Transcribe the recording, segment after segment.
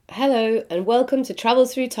Hello and welcome to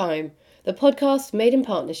Travels Through Time, the podcast made in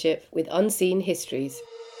partnership with Unseen Histories.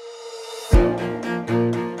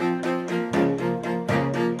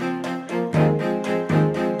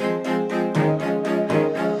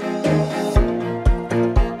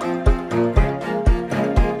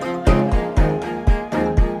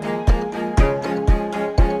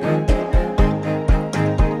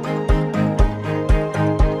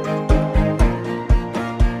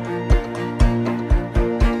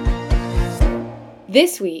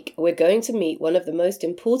 This week, we're going to meet one of the most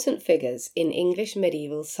important figures in English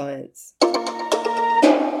medieval science.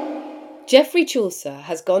 Geoffrey Chaucer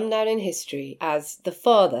has gone down in history as the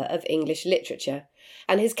father of English literature,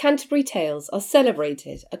 and his Canterbury Tales are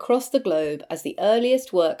celebrated across the globe as the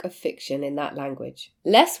earliest work of fiction in that language.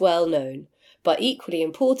 Less well known, but equally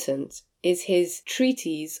important, is his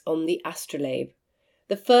treatise on the astrolabe,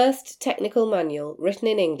 the first technical manual written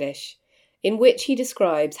in English, in which he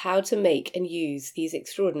describes how to make and use these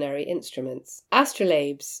extraordinary instruments.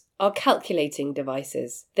 Astrolabes are calculating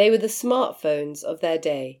devices. They were the smartphones of their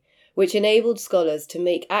day, which enabled scholars to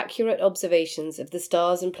make accurate observations of the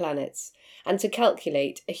stars and planets, and to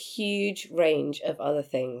calculate a huge range of other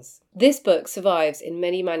things. This book survives in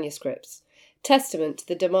many manuscripts, testament to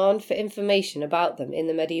the demand for information about them in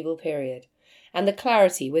the medieval period, and the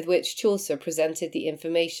clarity with which Chaucer presented the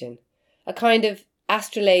information, a kind of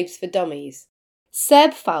astrolabes for dummies.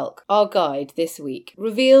 Seb Falk, our guide this week,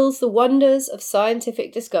 reveals the wonders of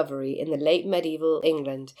scientific discovery in the late medieval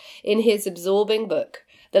England in his absorbing book,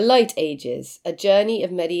 The Light Ages, A Journey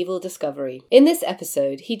of Medieval Discovery. In this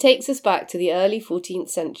episode, he takes us back to the early 14th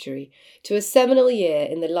century, to a seminal year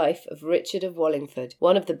in the life of Richard of Wallingford,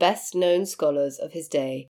 one of the best-known scholars of his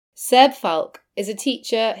day. Seb Falk is a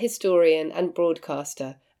teacher, historian and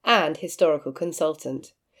broadcaster, and historical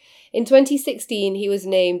consultant. In 2016, he was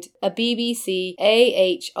named a BBC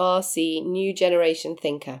AHRC New Generation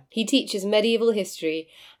Thinker. He teaches medieval history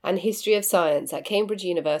and history of science at Cambridge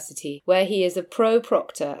University, where he is a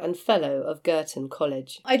pro-proctor and fellow of Girton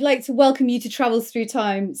College. I'd like to welcome you to Travels Through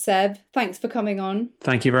Time, Seb. Thanks for coming on.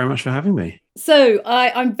 Thank you very much for having me. So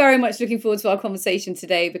I'm very much looking forward to our conversation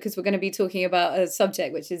today because we're going to be talking about a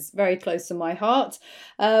subject which is very close to my heart,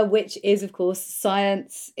 which is, of course,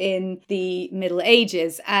 science in the Middle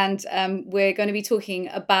Ages. And we're going to be talking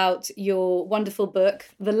about your wonderful book,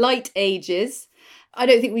 The Light Ages. I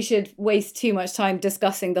don't think we should waste too much time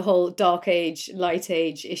discussing the whole Dark Age, Light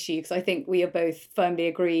Age issue, because I think we are both firmly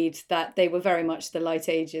agreed that they were very much the Light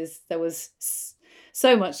Ages. There was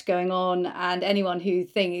so much going on, and anyone who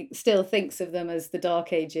still thinks of them as the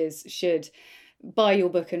Dark Ages should buy your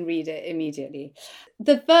book and read it immediately.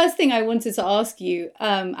 The first thing I wanted to ask you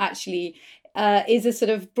is a sort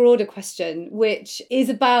of broader question, which is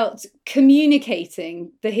about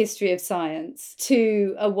communicating the history of science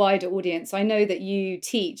to a wider audience. I know that you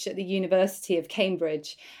teach at the University of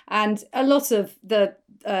Cambridge, and a lot of the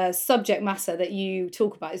subject matter that you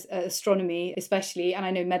talk about is astronomy, especially, and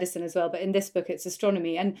I know medicine as well, but in this book it's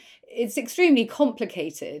astronomy, and it's extremely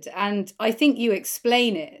complicated, and I think you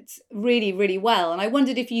explain it really, really well. And I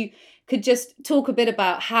wondered if you could just talk a bit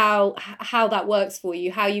about how that works for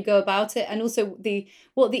you, how you go about it, and also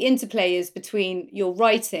what the interplay is between your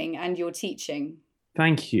writing and your teaching.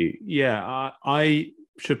 Thank you. Yeah, I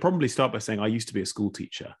should probably start by saying I used to be a school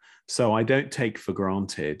teacher, so I don't take for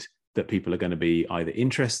granted that people are going to be either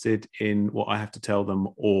interested in what I have to tell them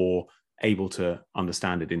or able to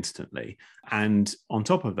understand it instantly. And on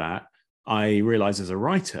top of that, I realize as a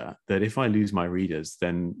writer that if I lose my readers,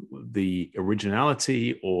 then the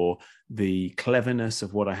originality or the cleverness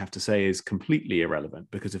of what I have to say is completely irrelevant,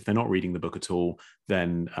 because if they're not reading the book at all,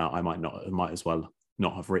 then I might as well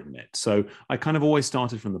not have written it. So I kind of always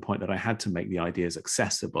started from the point that I had to make the ideas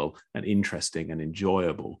accessible and interesting and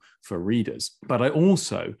enjoyable for readers. But I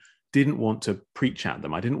also didn't want to preach at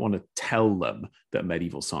them. I didn't want to tell them that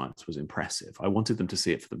medieval science was impressive. I wanted them to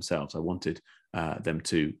see it for themselves. I wanted them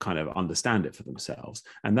to kind of understand it for themselves.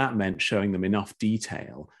 And that meant showing them enough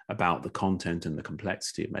detail about the content and the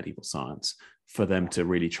complexity of medieval science for them to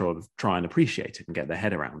really try and appreciate it and get their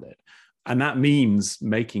head around it. And that means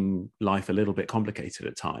making life a little bit complicated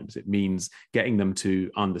at times. It means getting them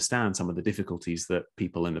to understand some of the difficulties that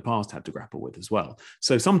people in the past had to grapple with as well.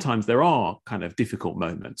 So sometimes there are kind of difficult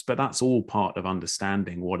moments, but that's all part of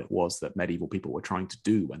understanding what it was that medieval people were trying to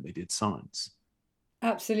do when they did science.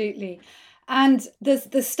 Absolutely. And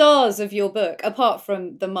the stars of your book, apart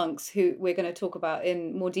from the monks, who we're going to talk about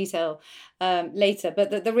in more detail later,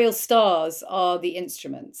 but the real stars are the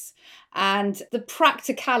instruments and the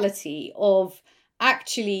practicality of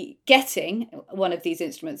actually getting one of these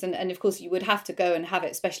instruments, and of course you would have to go and have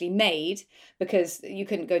it specially made, because you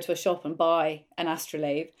couldn't go to a shop and buy an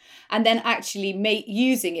astrolabe, and then actually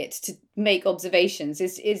using it to make observations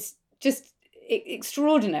is just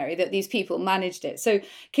extraordinary that these people managed it. So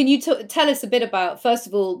can you tell us a bit about, first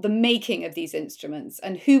of all, the making of these instruments,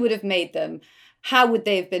 and who would have made them? How would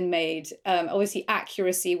they have been made? Obviously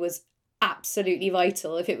accuracy was absolutely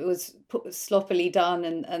vital. If it was sloppily done,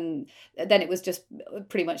 and then it was just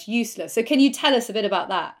pretty much useless. So can you tell us a bit about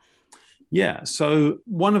that? Yeah. So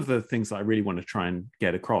one of the things that I really want to try and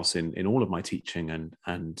get across in all of my teaching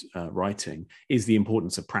and writing is the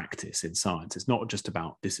importance of practice in science. It's not just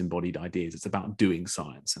about disembodied ideas. It's about doing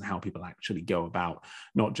science and how people actually go about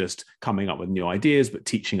not just coming up with new ideas, but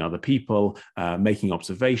teaching other people, making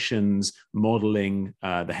observations, modeling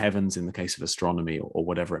the heavens in the case of astronomy, or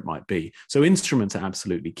whatever it might be. So instruments are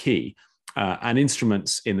absolutely key. And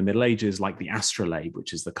instruments in the Middle Ages, like the astrolabe,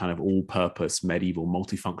 which is the kind of all-purpose medieval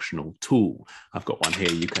multifunctional tool. I've got one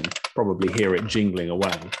here. You can probably hear it jingling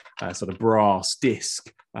away. Sort of brass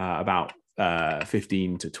disc, about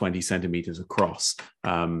 15 to 20 centimeters across,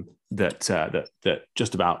 that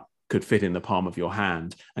just about could fit in the palm of your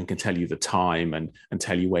hand and can tell you the time and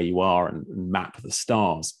tell you where you are and map the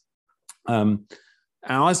stars. Now,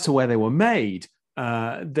 as to where they were made,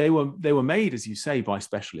 they were made, as you say, by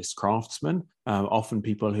specialist craftsmen, often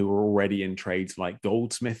people who were already in trades like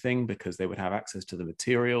goldsmithing, because they would have access to the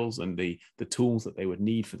materials and the tools that they would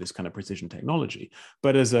need for this kind of precision technology.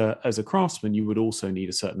 But as a craftsman, you would also need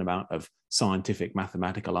a certain amount of scientific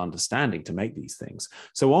mathematical understanding to make these things.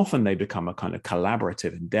 So often they become a kind of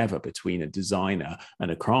collaborative endeavor between a designer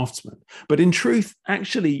and a craftsman. But in truth,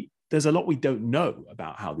 actually, there's a lot we don't know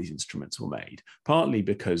about how these instruments were made, partly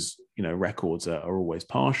because, records are always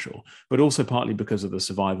partial, but also partly because of the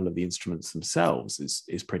survival of the instruments themselves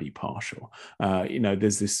is pretty partial.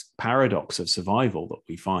 There's this paradox of survival that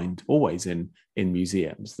we find always in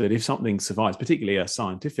museums, that if something survives, particularly a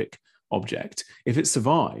scientific object, if it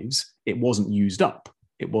survives, it wasn't used up.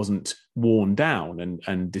 It wasn't worn down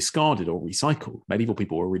and discarded or recycled. Medieval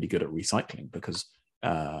people were really good at recycling because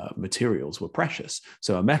materials were precious.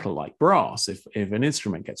 So a metal like brass, if an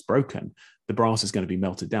instrument gets broken, the brass is going to be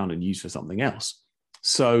melted down and used for something else.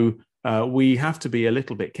 So we have to be a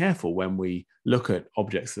little bit careful when we look at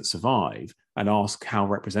objects that survive and ask how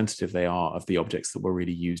representative they are of the objects that were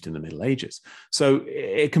really used in the Middle Ages. So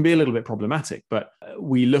it can be a little bit problematic, but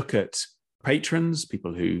we look at patrons,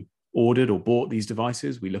 people who ordered or bought these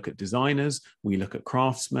devices. We look at designers, we look at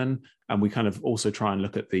craftsmen, and we kind of also try and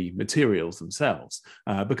look at the materials themselves,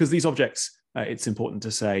 because these objects, it's important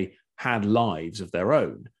to say, had lives of their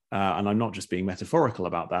own. And I'm not just being metaphorical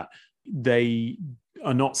about that. They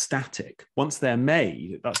are not static. Once they're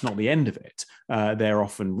made, that's not the end of it. They're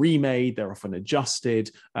often remade, they're often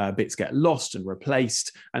adjusted, bits get lost and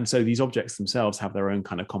replaced. And so these objects themselves have their own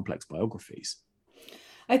kind of complex biographies.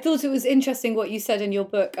 I thought it was interesting what you said in your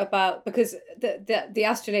book about, because the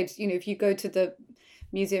astrolabes, if you go to the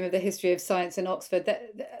Museum of the History of Science in Oxford,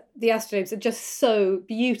 the astrolabes are just so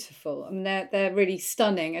beautiful. I mean, they're really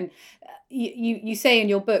stunning. And you say in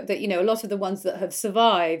your book that, a lot of the ones that have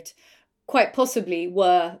survived quite possibly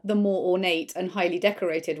were the more ornate and highly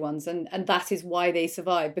decorated ones. And that is why they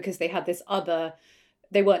survived, because they had this other,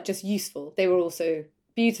 they weren't just useful, they were also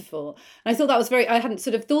beautiful. And I thought that was I hadn't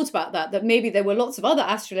sort of thought about that maybe there were lots of other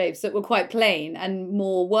astrolabes that were quite plain and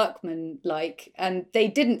more workman-like, and they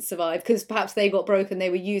didn't survive because perhaps they got broken, they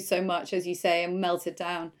were used so much, as you say, and melted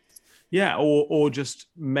down. Yeah, or just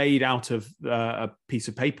made out of a piece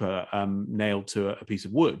of paper nailed to a piece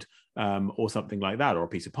of wood, or something like that, or a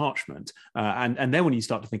piece of parchment. And then when you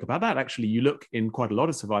start to think about that, actually, you look in quite a lot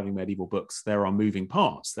of surviving medieval books, there are moving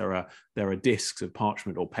parts. There are discs of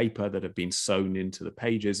parchment or paper that have been sewn into the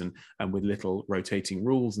pages and with little rotating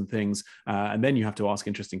rules and things. And then you have to ask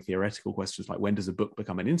interesting theoretical questions like, when does a book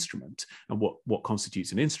become an instrument, and what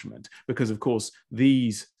constitutes an instrument? Because, of course,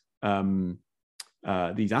 these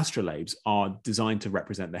astrolabes are designed to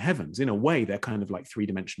represent the heavens. In a way, they're kind of like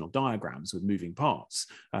three-dimensional diagrams with moving parts.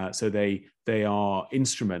 So they are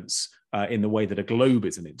instruments in the way that a globe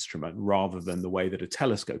is an instrument, rather than the way that a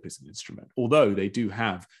telescope is an instrument. Although they do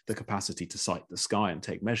have the capacity to sight the sky and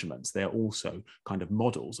take measurements, they're also kind of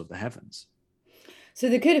models of the heavens. So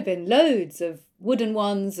there could have been loads of wooden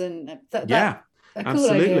ones, and yeah. Cool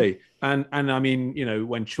absolutely. Idea. And I mean,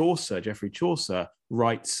 when Geoffrey Chaucer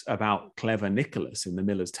writes about clever Nicholas in the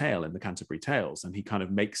Miller's Tale in the Canterbury Tales, and he kind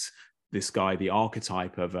of makes this guy the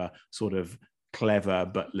archetype of a sort of clever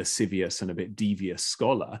but lascivious and a bit devious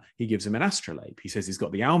scholar, he gives him an astrolabe. He says he's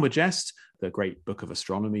got the Almagest, the great book of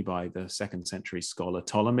astronomy by the 2nd century scholar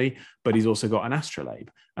Ptolemy, but he's also got an astrolabe,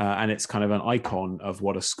 and it's kind of an icon of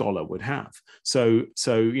what a scholar would have. So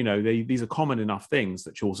you know, these are common enough things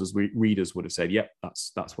that Chaucer's readers would have said, yep,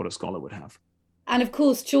 that's what a scholar would have. And of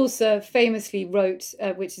course, Chaucer famously wrote,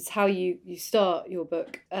 which is how you start your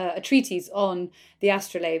book, a treatise on the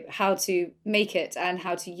astrolabe, how to make it and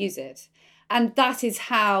how to use it. And that is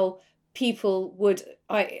how people would,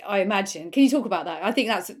 I imagine. Can you talk about that? I think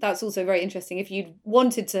that's also very interesting. If you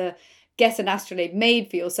wanted to get an astrolabe made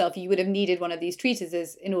for yourself, you would have needed one of these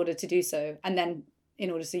treatises in order to do so, and then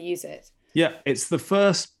in order to use it. Yeah, it's the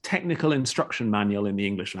first technical instruction manual in the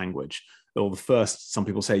English language, or the first, some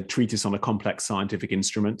people say, treatise on a complex scientific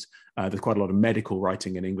instrument. There's quite a lot of medical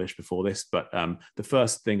writing in English before this, but the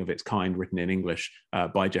first thing of its kind written in English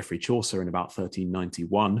by Geoffrey Chaucer in about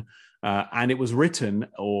 1391. And it was written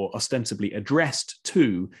or ostensibly addressed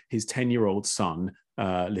to his 10-year-old son,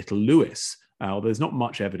 little Lewis. There's not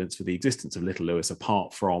much evidence for the existence of Little Lewis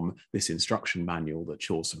apart from this instruction manual that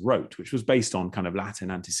Chaucer wrote, which was based on kind of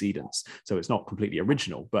Latin antecedents. So it's not completely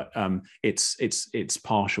original, but it's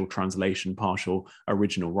partial translation, partial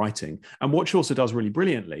original writing. And what Chaucer does really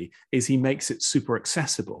brilliantly is he makes it super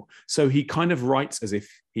accessible. So he kind of writes as if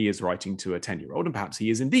he is writing to a 10-year-old, and perhaps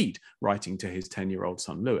he is indeed writing to his 10-year-old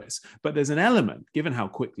son Lewis. But there's an element, given how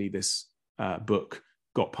quickly this book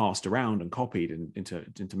got passed around and copied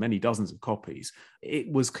into many dozens of copies,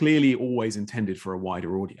 it was clearly always intended for a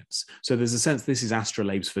wider audience. So there's a sense this is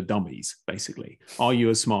astrolabes for dummies, basically. Are you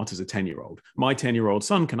as smart as a 10-year-old? My 10-year-old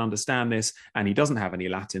son can understand this, and he doesn't have any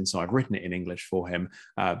Latin, so I've written it in English for him,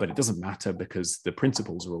 but it doesn't matter because the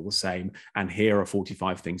principles are all the same, and here are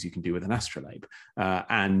 45 things you can do with an astrolabe.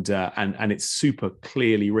 And it's super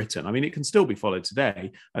clearly written. I mean, it can still be followed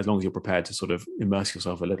today, as long as you're prepared to sort of immerse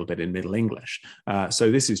yourself a little bit in Middle English.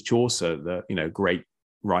 So this is Chaucer, the great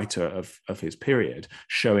writer of his period,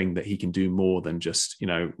 showing that he can do more than just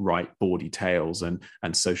write bawdy tales and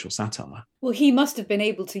social satire. Well, he must have been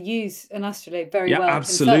able to use an astrolabe very well. Yeah,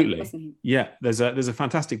 absolutely. Himself, wasn't he? Yeah, there's a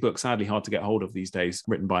fantastic book, sadly hard to get hold of these days,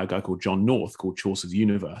 written by a guy called John North, called Chaucer's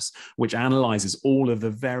Universe, which analyzes all of the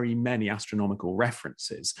very many astronomical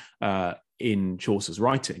references in Chaucer's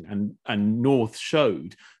writing. And North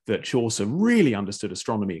showed that Chaucer really understood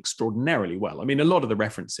astronomy extraordinarily well. I mean, a lot of the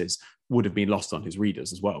references would have been lost on his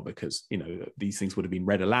readers as well, because, these things would have been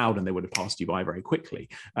read aloud and they would have passed you by very quickly.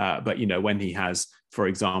 But, when he has, for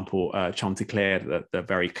example, Chanticleer, the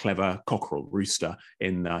very clever cockerel rooster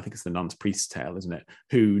in, I think it's the Nun's Priest's Tale, isn't it?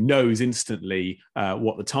 Who knows instantly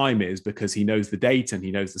what the time is because he knows the date and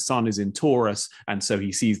he knows the sun is in Taurus. And so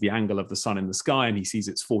he sees the angle of the sun in the sky and he sees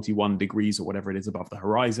it's 41 degrees or whatever it is above the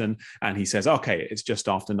horizon. And he says, okay, it's just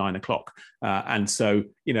after 9 o'clock. And so,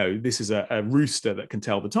 this is a rooster that can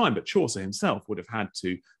tell the time, but Chaucer himself would have had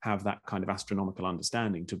to have that kind of astronomical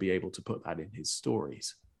understanding to be able to put that in his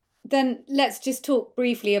stories. Then let's just talk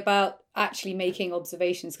briefly about actually making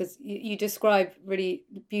observations, because you describe really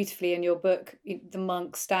beautifully in your book the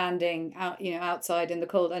monk standing out, outside in the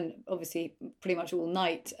cold, and obviously pretty much all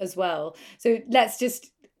night as well. So let's just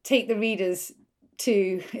take the readers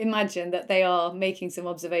to imagine that they are making some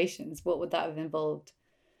observations. What would that have involved?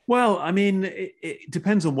 Well, I mean, it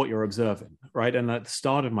depends on what you're observing, right? And at the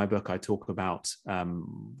start of my book, I talk about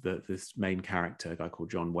this main character, a guy called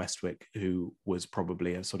John Westwick, who was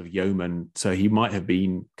probably a sort of yeoman. So he might have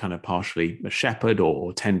been kind of partially a shepherd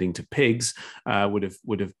or tending to pigs, would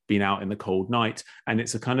have been out in the cold night. And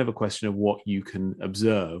it's a kind of a question of what you can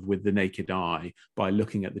observe with the naked eye by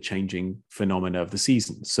looking at the changing phenomena of the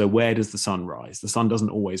seasons. So where does the sun rise? The sun doesn't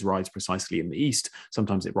always rise precisely in the east.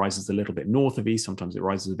 Sometimes it rises a little bit north of east. Sometimes it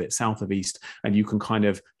rises a bit south of east, and you can kind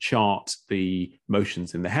of chart the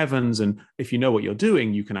motions in the heavens. And if you know what you're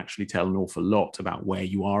doing, you can actually tell an awful lot about where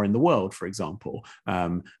you are in the world, for example,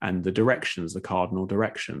 and the directions, the cardinal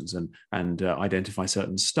directions, and identify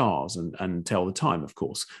certain stars and tell the time, of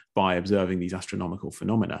course, by observing these astronomical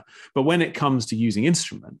phenomena. But when it comes to using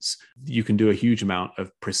instruments, you can do a huge amount of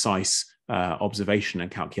precise observation and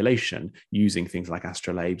calculation using things like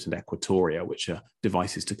astrolabes and equatoria, which are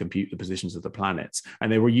devices to compute the positions of the planets. And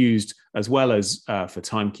they were used as well as for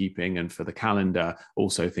timekeeping and for the calendar,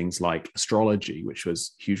 also things like astrology, which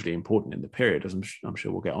was hugely important in the period, as I'm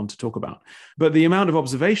sure we'll get on to talk about. But the amount of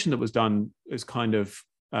observation that was done is kind of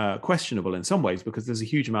questionable in some ways, because there's a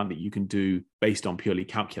huge amount that you can do based on purely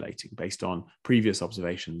calculating, based on previous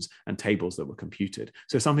observations and tables that were computed.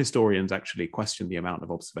 So some historians actually question the amount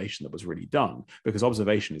of observation that was really done, because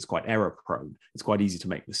observation is quite error prone. It's quite easy to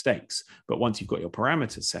make mistakes. But once you've got your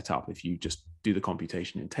parameters set up, if you just do the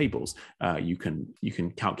computation in tables, you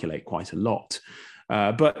can calculate quite a lot.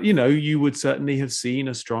 But, you would certainly have seen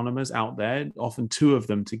astronomers out there, often two of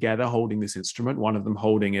them together holding this instrument, one of them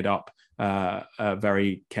holding it up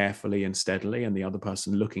very carefully and steadily, and the other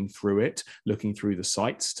person looking through the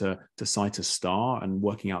sights to sight a star and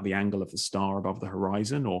working out the angle of the star above the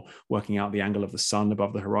horizon, or working out the angle of the sun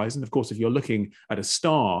above the horizon. Of course, if you're looking at a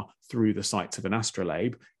star through the sights of an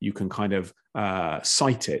astrolabe, you can kind of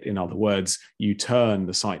sight it. In other words, you turn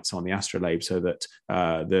the sights on the astrolabe so that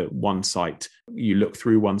the one sight, you look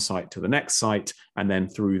through one sight to the next sight, and then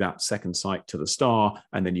through that second sight to the star,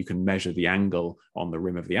 and then you can measure the angle on the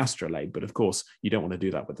rim of the astrolabe. But of course, you don't want to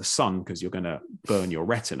do that with the sun, because you're going to burn your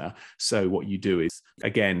retina. So what you do is,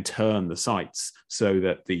 again, turn the sights so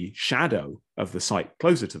that the shadow of the sight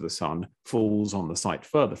closer to the sun falls on the sight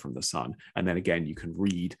further from the sun. And then again, you can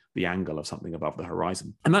read the angle of something above the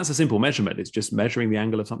horizon. And that's a simple measurement. It's just measuring the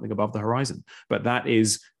angle of something above the horizon. But that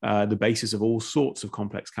is the basis of all sorts of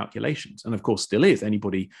complex calculations. And of course, still is.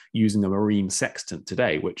 Anybody using a marine sextant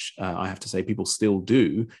today, which I have to say people still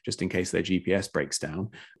do, just in case their GPS breaks down,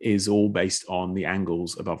 is all based on the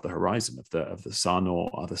angles above the horizon of the sun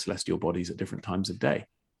or other celestial bodies at different times of day.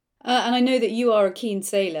 And I know that you are a keen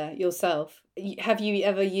sailor yourself. Have you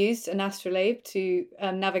ever used an astrolabe to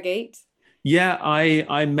navigate? Yeah,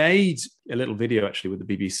 I made a little video actually with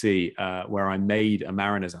the BBC where I made a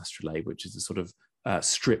mariner's astrolabe, which is a sort of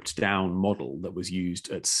stripped down model that was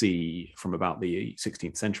used at sea from about the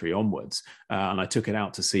 16th century onwards. And I took it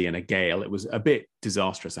out to sea in a gale. It was a bit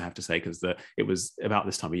disastrous, I have to say, because it was about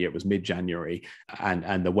this time of year, it was mid-January,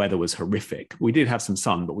 and the weather was horrific. We did have some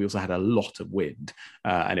sun, but we also had a lot of wind,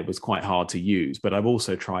 and it was quite hard to use. But I've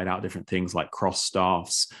also tried out different things like cross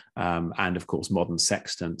staffs and of course modern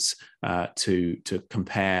sextants to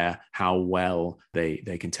compare how well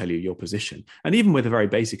they can tell you your position. And even with a very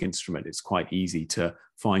basic instrument, it's quite easy to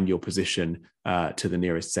find your position to the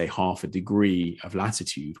nearest, say, half a degree of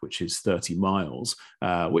latitude, which is 30 miles,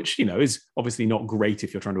 which, is obviously not great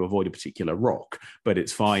if you're trying to avoid a particular rock, but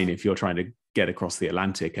it's fine if you're trying to get across the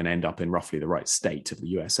Atlantic and end up in roughly the right state of the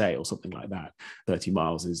USA or something like that. 30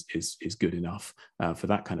 miles is good enough for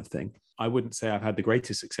that kind of thing. I wouldn't say I've had the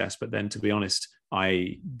greatest success, but then, to be honest,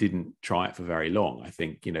 I didn't try it for very long. I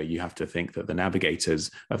think, you have to think that the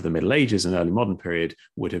navigators of the Middle Ages and early modern period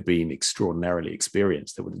would have been extraordinarily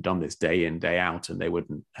experienced. They would have done this day in, day out, and they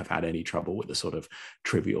wouldn't have had any trouble with the sort of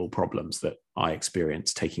trivial problems that I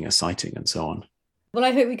experienced taking a sighting and so on. Well,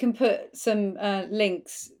 I hope we can put some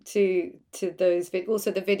links to those,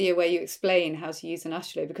 also the video where you explain how to use an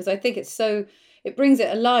astrolabe, because I think it brings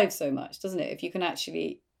it alive so much, doesn't it? If you can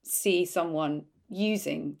actually see someone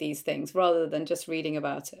using these things rather than just reading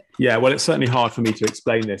about it. Yeah, well, it's certainly hard for me to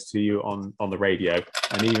explain this to you on the radio,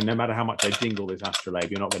 and even no matter how much I jingle this astrolabe,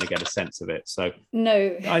 you're not going to get a sense of it. So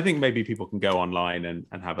no, I think maybe people can go online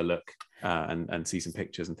and have a look and see some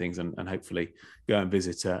pictures and things, and hopefully go and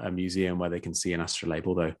visit a museum where they can see an astrolabe,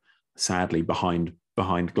 although sadly behind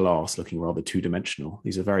glass, looking rather two-dimensional.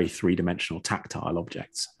 These are very three-dimensional tactile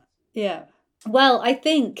objects. Yeah. Well, I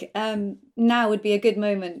think now would be a good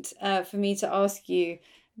moment for me to ask you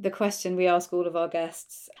the question we ask all of our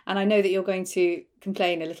guests. And I know that you're going to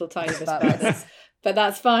complain a little tiny bit about this, but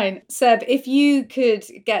that's fine. Seb, if you could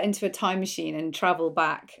get into a time machine and travel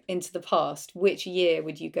back into the past, which year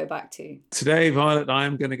would you go back to? Today, Violet, I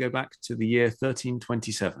am going to go back to the year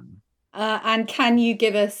 1327. And can you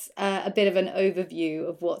give us a bit of an overview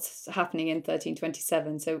of what's happening in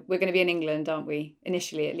 1327? So we're going to be in England, aren't we?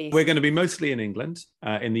 Initially, at least. We're going to be mostly in England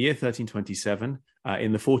in the year 1327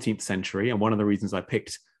 in the 14th century. And one of the reasons I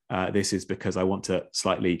picked this is because I want to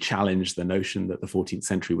slightly challenge the notion that the 14th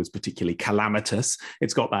century was particularly calamitous.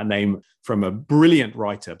 It's got that name from a brilliant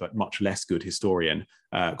writer, but much less good historian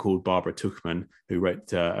called Barbara Tuchman, who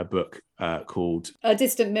wrote a book called A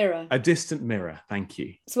Distant Mirror. A Distant Mirror, thank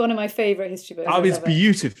you. It's one of my favourite history books. It's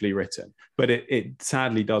beautifully written, but it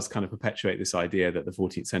sadly does kind of perpetuate this idea that the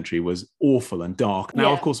 14th century was awful and dark.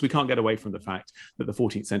 Now, of course, we can't get away from the fact that the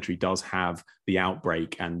 14th century does have the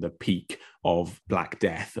outbreak and the peak of Black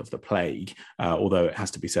Death, of the plague, although it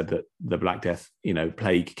has to be said that the Black Death,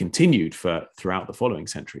 plague continued throughout the following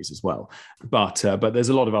centuries as well. But there's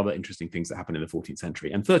a lot of other interesting things that happen in the 14th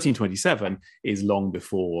century. And 1327 is long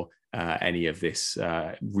before any of this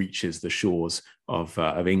reaches the shores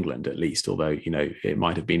of England, at least, although, it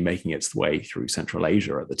might have been making its way through Central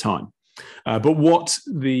Asia at the time. But what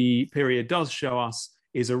the period does show us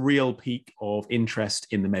is a real peak of interest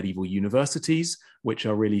in the medieval universities, which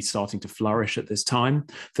are really starting to flourish at this time.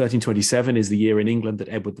 1327 is the year in England that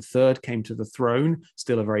Edward III came to the throne,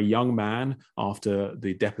 still a very young man after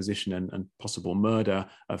the deposition and possible murder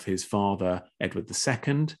of his father, Edward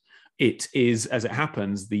II. It is, as it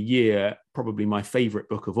happens, the year, probably my favorite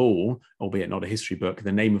book of all, albeit not a history book,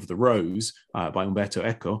 The Name of the Rose by Umberto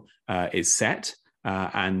Eco, is set.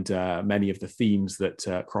 And many of the themes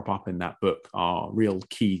that crop up in that book are real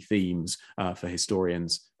key themes for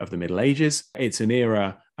historians of the Middle Ages. It's an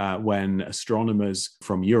era when astronomers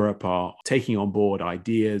from Europe are taking on board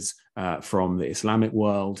ideas from the Islamic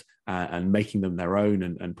world and making them their own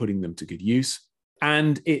and putting them to good use.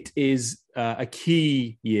 And it is a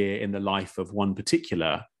key year in the life of one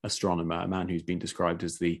particular astronomer, a man who's been described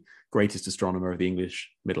as the greatest astronomer of the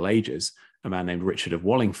English Middle Ages, a man named Richard of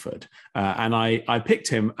Wallingford. And I picked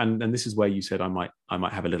him, and this is where you said I might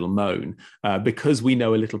have a little moan, because we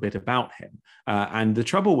know a little bit about him. And the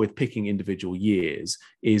trouble with picking individual years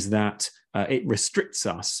is that it restricts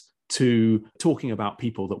us to talking about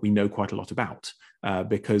people that we know quite a lot about.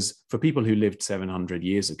 Because for people who lived 700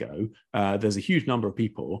 years ago, there's a huge number of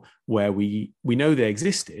people where we know they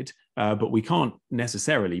existed, but we can't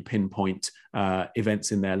necessarily pinpoint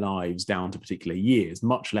events in their lives down to particular years,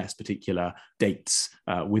 much less particular dates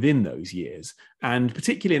within those years. And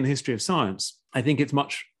particularly in the history of science, I think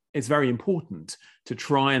it's very important to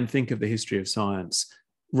try and think of the history of science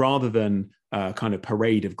rather than a kind of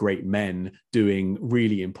parade of great men doing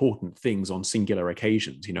really important things on singular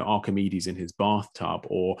occasions, Archimedes in his bathtub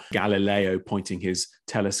or Galileo pointing his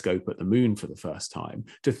telescope at the moon for the first time,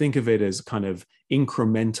 to think of it as kind of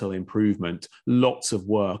incremental improvement, lots of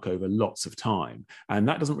work over lots of time. And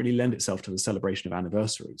that doesn't really lend itself to the celebration of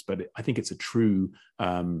anniversaries, but I think it's a true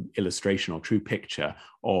illustration or true picture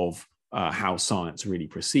of how science really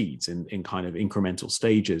proceeds in kind of incremental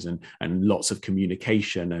stages and lots of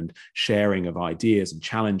communication and sharing of ideas and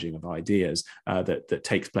challenging of ideas that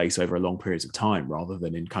takes place over long periods of time rather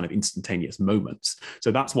than in kind of instantaneous moments.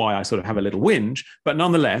 So that's why I sort of have a little whinge, but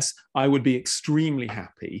nonetheless, I would be extremely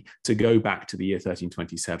happy to go back to the year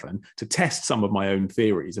 1327 to test some of my own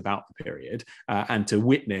theories about the period and to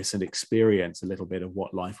witness and experience a little bit of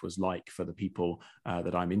what life was like for the people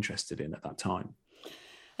that I'm interested in at that time.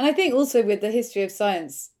 And I think also with the history of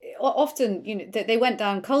science, often, they went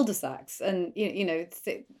down cul-de-sacs and,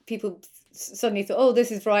 people suddenly thought, oh, this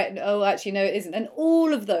is right. And, oh, actually, no, it isn't. And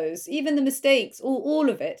all of those, even the mistakes, all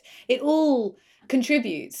of it all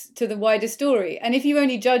contributes to the wider story. And if you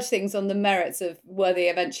only judge things on the merits of were they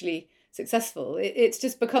eventually successful, it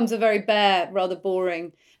just becomes a very bare, rather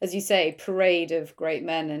boring, as you say, parade of great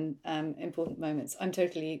men and important moments. I'm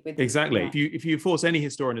totally with you. Exactly. If you force any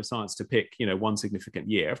historian of science to pick, one significant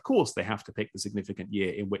year, of course they have to pick the significant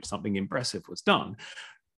year in which something impressive was done.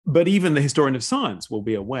 But even the historian of science will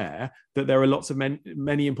be aware that there are lots of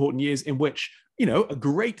many important years in which, a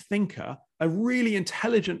great thinker, a really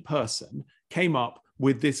intelligent person came up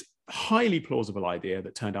with this highly plausible idea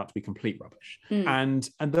that turned out to be complete rubbish. And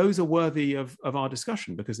those are worthy of our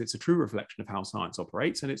discussion because it's a true reflection of how science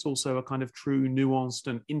operates, and it's also a kind of true nuanced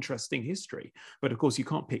and interesting history. But of course you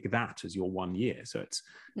can't pick that as your 1 year, so it's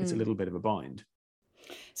a little bit of a bind.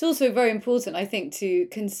 It's also very important, I think, to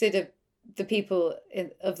consider the people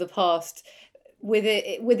of the past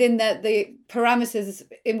within the parameters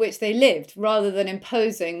in which they lived, rather than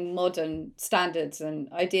imposing modern standards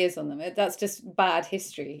and ideas on them. That's just bad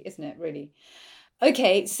history, isn't it, really?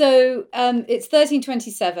 Okay, so it's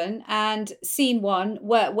 1327 and scene one.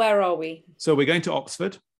 Where are we? So we're going to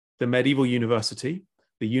Oxford, the medieval university,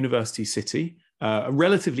 the university city, a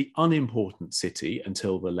relatively unimportant city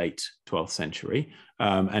until the late 12th century.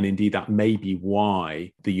 And indeed, that may be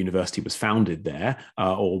why the university was founded there,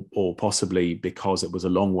 or possibly because it was a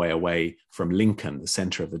long way away from Lincoln, the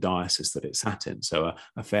centre of the diocese that it sat in. So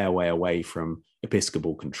a fair way away from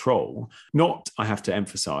episcopal control. Not, I have to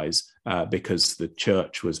emphasize, because the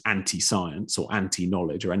church was anti-science or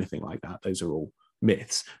anti-knowledge or anything like that. Those are all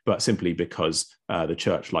myths, but simply because the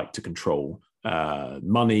church liked to control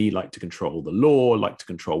money, liked to control the law, liked to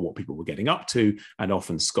control what people were getting up to, and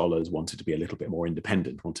often scholars wanted to be a little bit more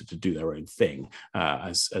independent, wanted to do their own thing,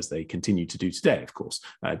 as they continue to do today, of course.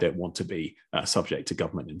 Don't want to be subject to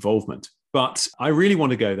government involvement. But I really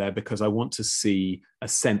want to go there because I want to see a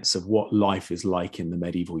sense of what life is like in the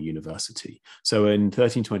medieval university. So in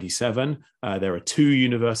 1327, there are two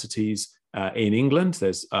universities in England.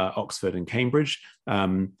 There's Oxford and Cambridge,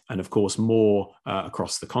 and of course more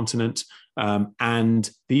across the continent. And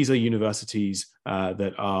these are universities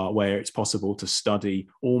that are where it's possible to study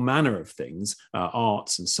all manner of things,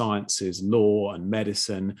 arts and sciences, law and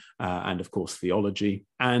medicine, and of course theology,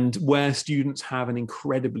 and where students have an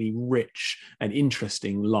incredibly rich and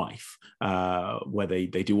interesting life, where they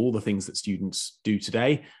do all the things that students do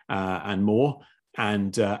today and more.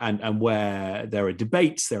 And where there are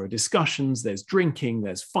debates, there are discussions, there's drinking,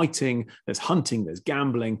 there's fighting, there's hunting, there's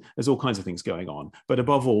gambling, there's all kinds of things going on. But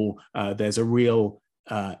above all, there's a real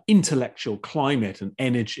intellectual climate and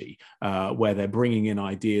energy where they're bringing in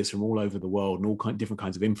ideas from all over the world and all different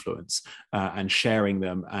kinds of influence and sharing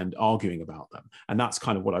them and arguing about them. And that's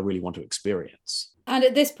kind of what I really want to experience. And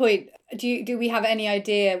at this point, do we have any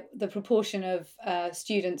idea the proportion of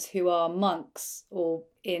students who are monks or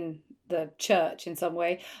in the church in some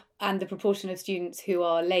way, and the proportion of students who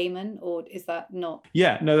are laymen, or is that not?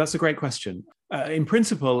 Yeah, no, that's a great question. In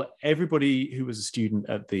principle, everybody who was a student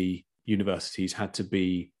at the universities had to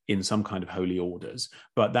be in some kind of holy orders,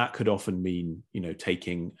 but that could often mean,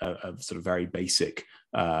 taking a sort of very basic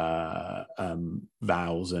vows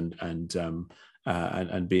and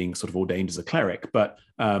being sort of ordained as a cleric. But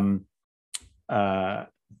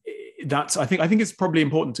that's I think it's probably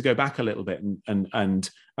important to go back a little bit and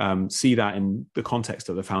see that in the context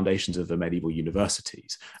of the foundations of the medieval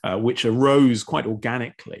universities, which arose quite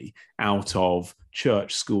organically out of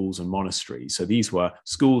church schools and monasteries. So these were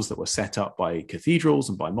schools that were set up by cathedrals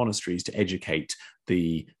and by monasteries to educate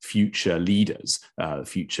the future leaders,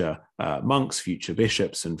 future monks, future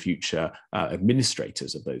bishops, and future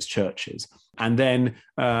administrators of those churches. And then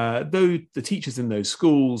though the teachers in those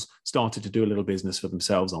schools started to do a little business for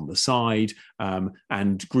themselves on the side,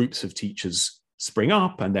 and groups of teachers spring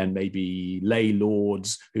up, and then maybe lay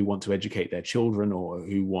lords who want to educate their children, or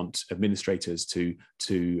who want administrators to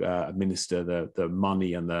administer the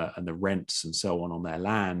money and the rents and so on their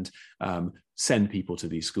land, send people to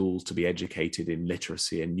these schools to be educated in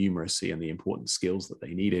literacy and numeracy and the important skills that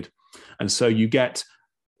they needed. And so you get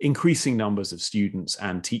increasing numbers of students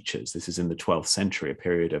and teachers. This is in the 12th century, a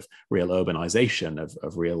period of real urbanization,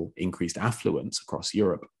 of real increased affluence across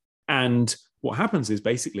Europe. And what happens is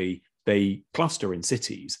basically they cluster in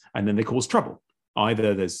cities and then they cause trouble.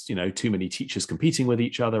 Either there's too many teachers competing with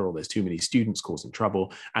each other, or there's too many students causing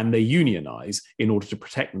trouble, and they unionize in order to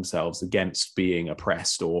protect themselves against being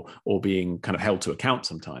oppressed or being kind of held to account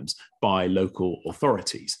sometimes by local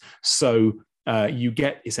authorities. So you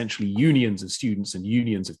get essentially unions of students and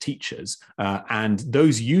unions of teachers, and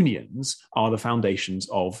those unions are the foundations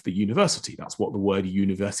of the university. That's what the word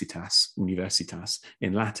universitas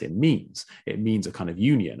in Latin means. It means a kind of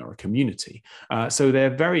union or a community. So they're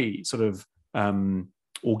very sort of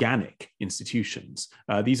organic institutions.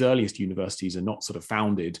 These earliest universities are not sort of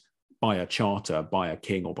founded by a charter, by a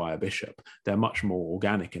king or by a bishop. They're much more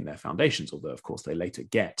organic in their foundations, although of course they later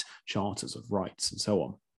get charters of rights and so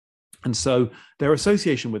on. And so their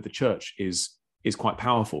association with the church is quite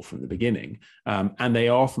powerful from the beginning, and they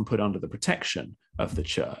are often put under the protection of the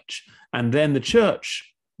church. And then the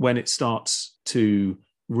church, when it starts to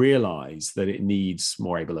realize that it needs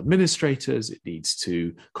more able administrators, it needs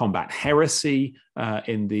to combat heresy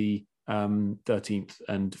in the 13th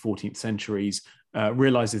and 14th centuries,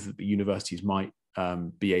 realizes that the universities might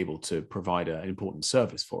be able to provide an important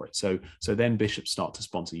service for it. So then bishops start to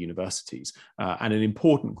sponsor universities, and an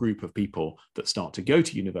important group of people that start to go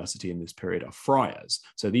to university in this period are friars.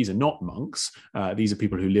 So these are not monks. These are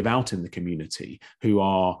people who live out in the community, who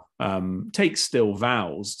are take still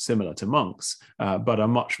vows similar to monks, but are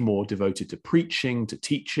much more devoted to preaching, to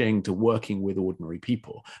teaching, to working with ordinary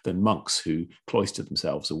people than monks who cloister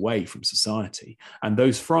themselves away from society. And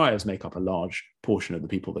those friars make up a large portion of the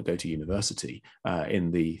people that go to university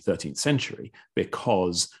in the 13th century,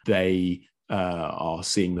 because they are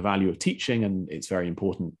seeing the value of teaching, and it's very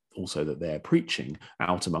important also that they're preaching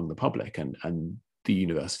out among the public, and the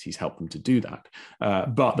universities help them to do that.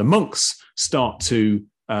 But the monks start to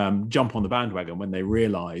jump on the bandwagon when they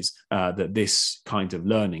realize that this kind of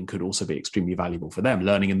learning could also be extremely valuable for them,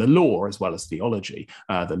 learning in the law as well as theology.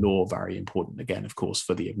 The law, very important, again, of course,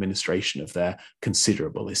 for the administration of their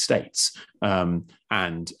considerable estates,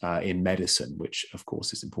 and in medicine, which, of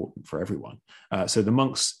course, is important for everyone. So the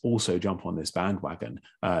monks also jump on this bandwagon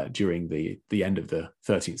during the end of the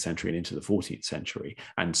 13th century and into the 14th century,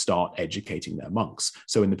 and start educating their monks.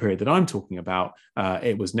 So in the period that I'm talking about,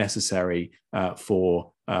 it was necessary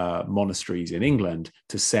for monasteries in England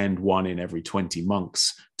to send one in every 20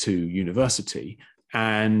 monks to university.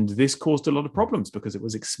 And this caused a lot of problems because it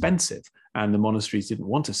was expensive, and the monasteries didn't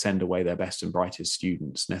want to send away their best and brightest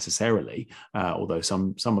students necessarily, although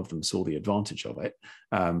some of them saw the advantage of it,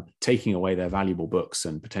 taking away their valuable books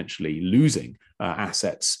and potentially losing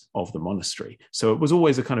assets of the monastery. So it was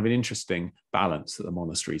always a kind of an interesting balance that the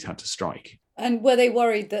monasteries had to strike. And were they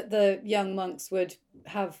worried that the young monks would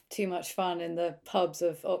have too much fun in the pubs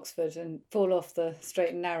of Oxford and fall off the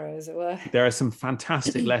straight and narrow, as it were? There are some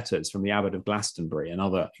fantastic letters from the Abbot of Glastonbury,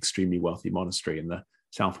 another extremely wealthy monastery in the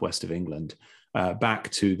southwest of England,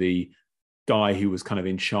 back to the guy who was kind of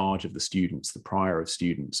in charge of the students, the prior of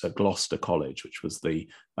students at Gloucester College, which was the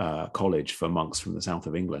college for monks from the south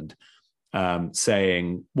of England,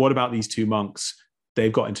 saying, what about these two monks?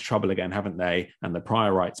 They've got into trouble again, haven't they? And the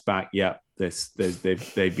prior writes back, yeah,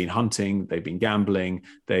 they've been hunting, they've been gambling,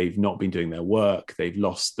 they've not been doing their work, they've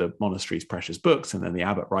lost the monastery's precious books. And then the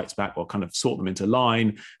abbot writes back, well, kind of sort them into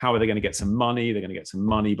line. How are they going to get some money? They're going to get some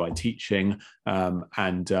money by teaching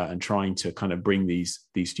and trying to kind of bring these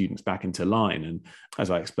students back into line. And as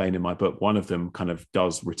I explained in my book, one of them kind of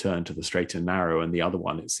does return to the straight and narrow, and the other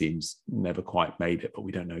one, it seems, never quite made it, but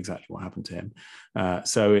we don't know exactly what happened to him.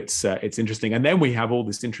 So it's interesting. And then we have all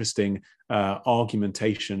this interesting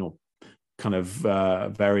argumentation or kind of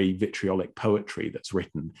very vitriolic poetry that's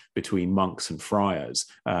written between monks and friars,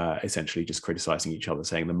 essentially just criticizing each other,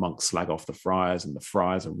 saying the monks slag off the friars and the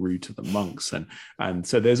friars are rude to the monks. And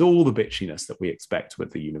so there's all the bitchiness that we expect with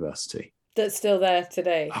the university. That's still there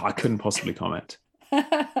today. I couldn't possibly comment.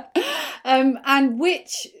 And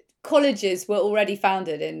which colleges were already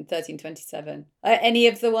founded in 1327? Any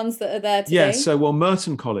of the ones that are there today? Yeah, so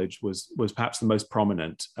Merton College was perhaps the most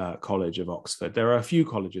prominent college of Oxford. There are a few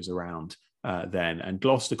colleges around then, and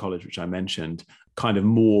Gloucester College, which I mentioned, kind of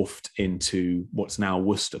morphed into what's now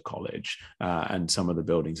Worcester College, and some of the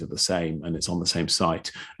buildings are the same, and it's on the same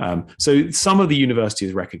site. So some of the university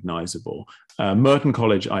is recognizable. Merton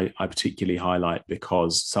College I particularly highlight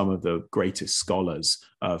because some of the greatest scholars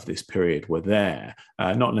of this period were there,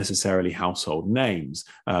 not necessarily household names,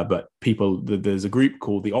 but people. There's a group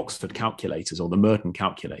called the Oxford Calculators or the Merton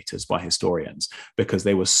Calculators by historians, because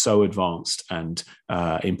they were so advanced and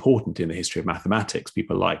important in the history of mathematics.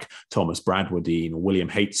 People like Thomas Bradwardine or William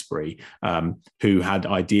Heytesbury, who had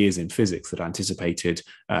ideas in physics that anticipated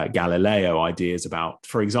Galileo ideas about,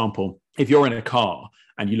 for example, if you're in a car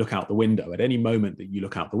and you look out the window, at any moment that you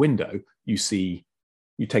look out the window, you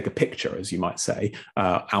take a picture, as you might say,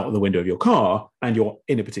 out of the window of your car, and you're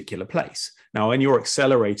in a particular place. Now, when you're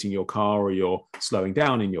accelerating your car or you're slowing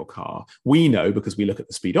down in your car, we know, because we look at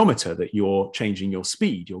the speedometer, that you're changing your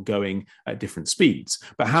speed, you're going at different speeds.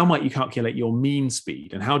 But how might you calculate your mean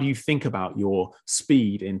speed? And how do you think about your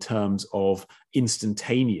speed in terms of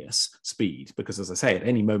instantaneous speed? Because, as I say, at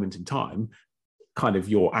any moment in time, kind of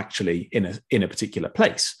you're actually in a particular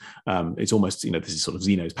place. It's almost, this is sort of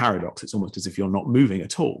Zeno's paradox. It's almost as if you're not moving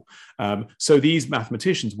at all. So these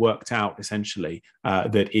mathematicians worked out essentially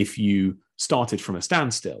that if you started from a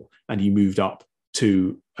standstill and you moved up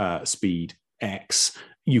to speed x,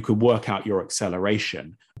 you could work out your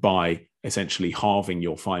acceleration by essentially halving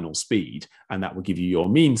your final speed, and that will give you your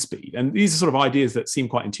mean speed. And these are sort of ideas that seem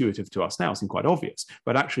quite intuitive to us now, seem quite obvious,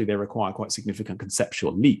 but actually they require quite significant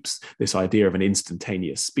conceptual leaps, this idea of an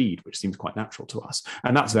instantaneous speed, which seems quite natural to us.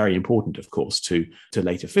 And that's very important, of course, to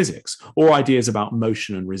later physics, or ideas about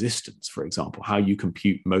motion and resistance, for example, how you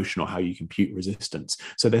compute motion or how you compute resistance.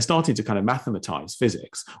 So they're starting to kind of mathematize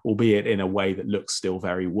physics, albeit in a way that looks still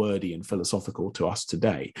very wordy and philosophical to us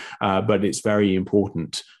today. But it's very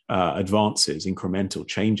important advances, incremental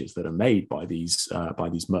changes that are made by these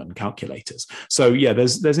Merton calculators. So yeah,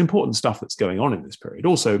 there's important stuff that's going on in this period.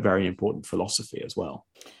 Also, very important philosophy as well.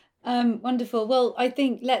 Wonderful. Well, I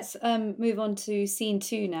think let's move on to scene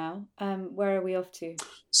 2 now. Where are we off to?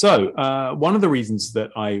 So one of the reasons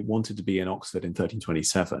that I wanted to be in Oxford in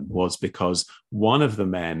 1327 was because one of the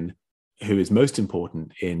men who is most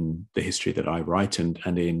important in the history that I write and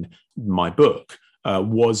in my book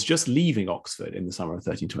was just leaving Oxford in the summer of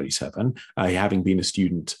 1327, having been a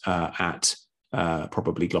student at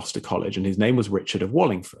probably Gloucester College, and his name was Richard of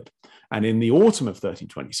Wallingford. And in the autumn of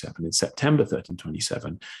 1327, in September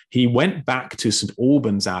 1327, he went back to St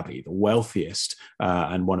Albans Abbey, the wealthiest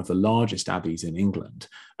and one of the largest abbeys in England,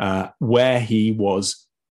 where he was,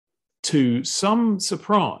 to some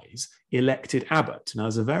surprise, elected abbot. Now,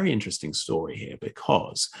 there's a very interesting story here,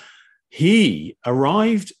 because he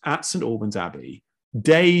arrived at St Albans Abbey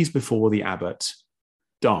days before the abbot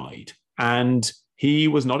died, and he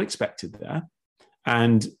was not expected there.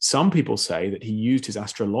 And some people say that he used his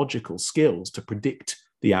astrological skills to predict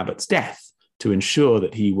the abbot's death to ensure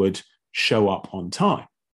that he would show up on time.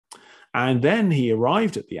 And then he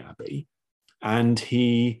arrived at the abbey, and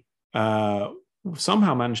he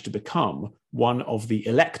somehow managed to become one of the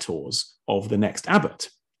electors of the next abbot.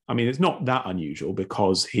 I mean, it's not that unusual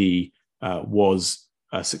because he was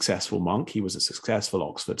a successful monk. He was a successful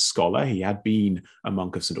Oxford scholar. He had been a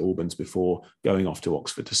monk of St. Albans before going off to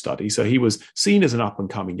Oxford to study. So he was seen as an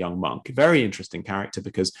up-and-coming young monk. A very interesting character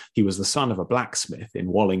because he was the son of a blacksmith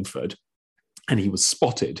in Wallingford, and he was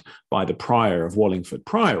spotted by the prior of Wallingford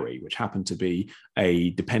Priory, which happened to be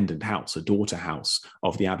a dependent house, a daughter house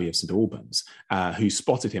of the Abbey of St. Albans, who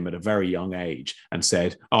spotted him at a very young age and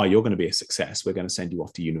said, "Oh, you're going to be a success. We're going to send you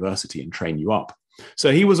off to university and train you up."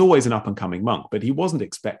 So he was always an up-and-coming monk, but he wasn't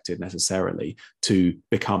expected necessarily to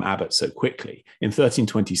become abbot so quickly. In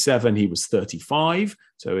 1327, he was 35,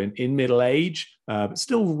 so in middle age, but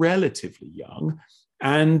still relatively young.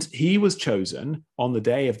 And he was chosen on the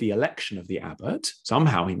day of the election of the abbot.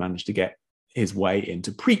 Somehow he managed to get his way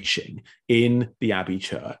into preaching in the Abbey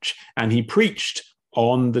church. And he preached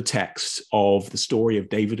on the text of the story of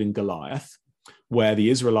David and Goliath, where the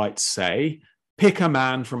Israelites say, "Pick a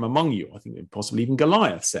man from among you." I think possibly even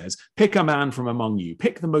Goliath says, "Pick a man from among you,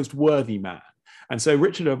 pick the most worthy man." And so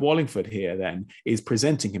Richard of Wallingford here then is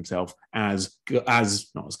presenting himself as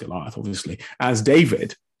not as Goliath, obviously, as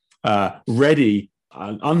David, ready,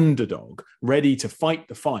 an underdog, ready to fight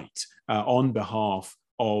the fight on behalf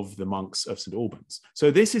of the monks of St. Albans.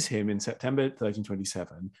 So this is him in September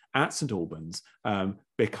 1327 at St. Albans,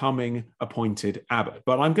 becoming appointed abbot.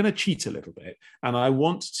 But I'm going to cheat a little bit, and I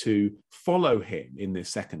want to follow him in this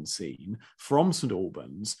second scene from St.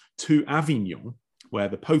 Albans to Avignon, where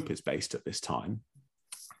the Pope is based at this time,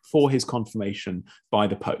 for his confirmation by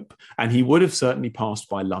the Pope. And he would have certainly passed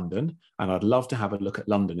by London. And I'd love to have a look at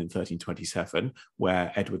London in 1327,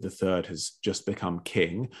 where Edward III has just become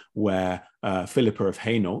king, where Philippa of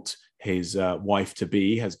Hainault, his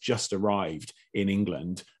wife-to-be, has just arrived in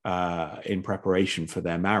England in preparation for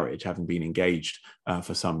their marriage, having been engaged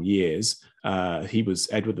for some years.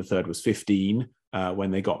 Edward III was 15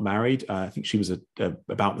 when they got married. I think she was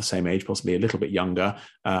about the same age, possibly a little bit younger.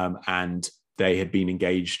 And they had been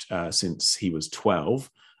engaged since he was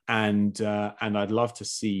 12. And I'd love to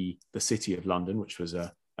see the city of London, which was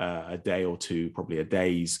a day or two, probably a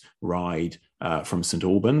day's ride from St.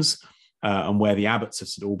 Albans, and where the abbots of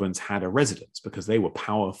St. Albans had a residence, because they were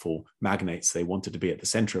powerful magnates. They wanted to be at the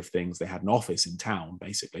center of things. They had an office in town,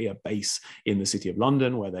 basically, a base in the city of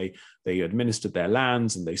London, where they administered their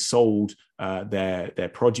lands and they sold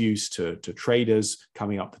their produce to traders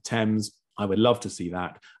coming up the Thames. I would love to see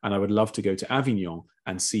that. And I would love to go to Avignon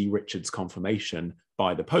and see Richard's confirmation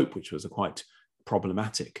by the Pope, which was a quite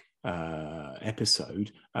problematic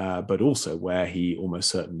episode, but also where he almost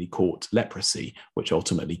certainly caught leprosy, which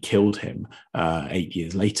ultimately killed him 8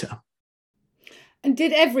 years later. And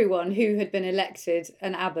did everyone who had been elected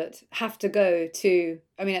an abbot have to go to,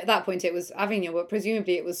 I mean, at that point it was Avignon, but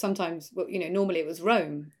presumably it was sometimes, normally it was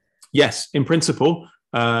Rome. Yes, in principle,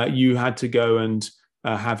 you had to go and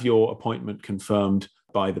have your appointment confirmed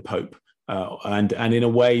by the Pope. And in a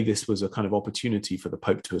way, this was a kind of opportunity for the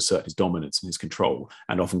Pope to assert his dominance and his control,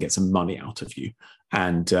 and often get some money out of you.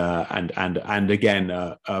 And again,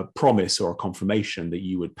 a promise or a confirmation that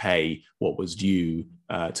you would pay what was due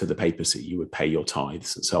to the papacy. You would pay your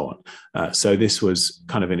tithes and so on. So this was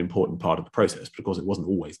kind of an important part of the process, but of course it wasn't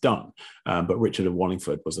always done. But Richard of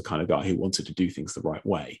Wallingford was the kind of guy who wanted to do things the right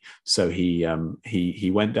way. So he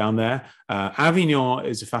went down there. Avignon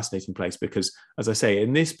is a fascinating place because, as I say,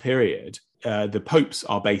 in this period, the popes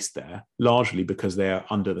are based there largely because they are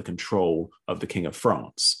under the control of the King of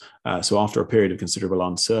France. So after a period of considerable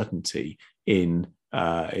uncertainty in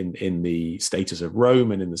the status of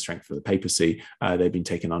Rome and in the strength of the papacy, they've been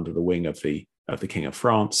taken under the wing of the King of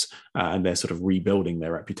France, and they're sort of rebuilding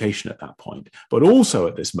their reputation at that point. But also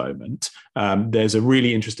at this moment, there's a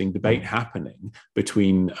really interesting debate happening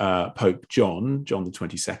between Pope John the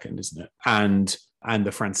 22nd, isn't it, and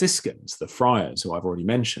the Franciscans, the friars who I've already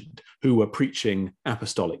mentioned, who were preaching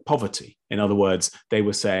apostolic poverty. In other words, they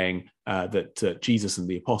were saying that Jesus and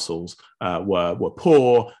the apostles were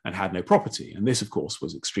poor and had no property. And this, of course,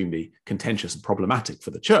 was extremely contentious and problematic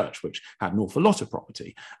for the church, which had an awful lot of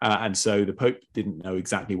property. And so the Pope didn't know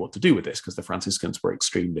exactly what to do with this, because the Franciscans were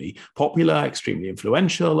extremely popular, extremely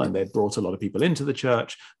influential, and they'd brought a lot of people into the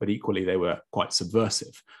church, but equally they were quite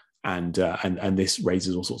subversive. And this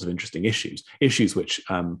raises all sorts of interesting issues which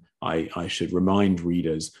I should remind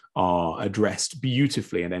readers are addressed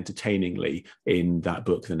beautifully and entertainingly in that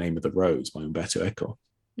book, The Name of the Rose by Umberto Eco.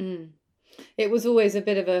 It was always a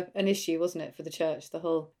bit of an issue, wasn't it, for the church, the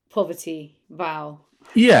whole poverty vow?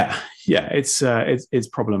 Yeah, it's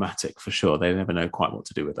problematic for sure. They never know quite what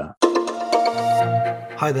to do with that.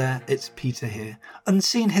 Hi there, it's Peter here.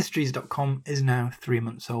 UnseenHistories.com is now 3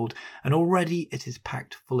 months old, and already it is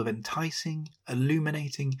packed full of enticing,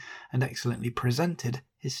 illuminating, and excellently presented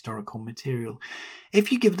historical material.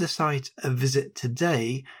 If you give the site a visit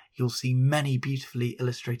today, you'll see many beautifully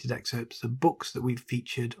illustrated excerpts of books that we've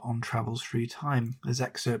featured on Travels Through Time. There's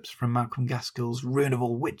excerpts from Malcolm Gaskell's Ruin of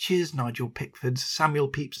All Witches, Nigel Pickford's Samuel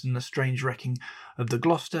Pepys and the Strange Wrecking of the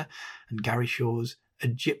Gloucester, and Gary Shaw's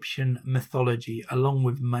Egyptian Mythology, along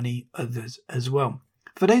with many others as well.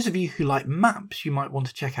 For those of you who like maps, you might want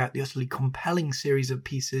to check out the utterly compelling series of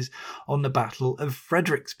pieces on the Battle of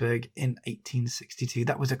Fredericksburg in 1862.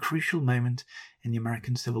 That was a crucial moment in the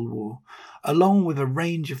American Civil War, along with a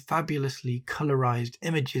range of fabulously colorized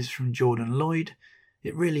images from Jordan Lloyd.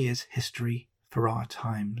 It really is history for our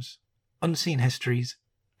times.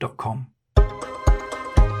 UnseenHistories.com.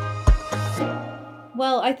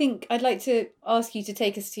 Well, I think I'd like to ask you to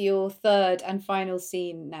take us to your third and final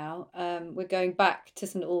scene now. We're going back to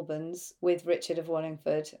St Albans with Richard of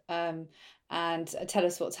Wallingford, and tell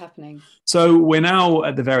us what's happening. So we're now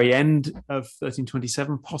at the very end of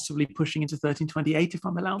 1327, possibly pushing into 1328, if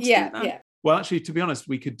I'm allowed to do that. Yeah. Well, actually, to be honest,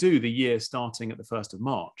 we could do the year starting at the 1st of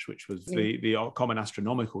March, which was the common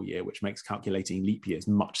astronomical year, which makes calculating leap years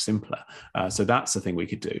much simpler. So that's the thing we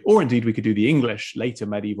could do. Or indeed, we could do the English, later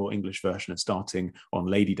medieval English version of starting on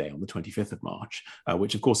Lady Day on the 25th of March,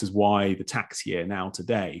 which, of course, is why the tax year now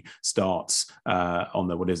today starts on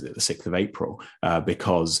the 6th of April,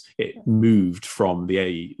 because it moved from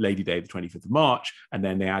the Lady Day, the 25th of March, and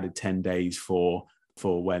then they added 10 days for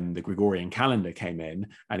when the Gregorian calendar came in,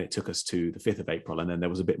 and it took us to the 5th of April, and then there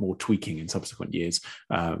was a bit more tweaking in subsequent years,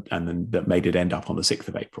 and then that made it end up on the 6th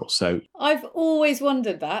of April. So I've always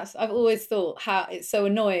wondered that. I've always thought how it's so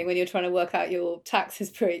annoying when you're trying to work out your taxes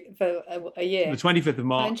for a year. The 25th of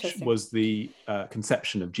March was the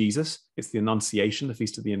conception of Jesus. It's the Annunciation, the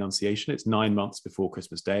Feast of the Annunciation. It's 9 months before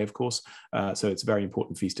Christmas Day, of course. So it's a very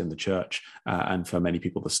important feast in the church, and for many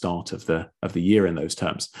people, the start of the year in those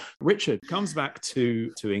terms. Richard comes back to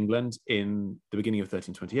England in the beginning of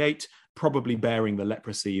 1328, probably bearing the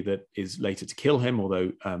leprosy that is later to kill him,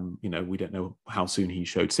 although we don't know how soon he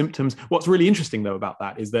showed symptoms. What's really interesting, though, about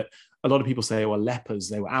that is that a lot of people say, well, lepers,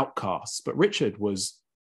 they were outcasts, but Richard was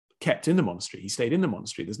kept in the monastery. He stayed in the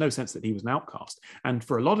monastery. There's no sense that he was an outcast. And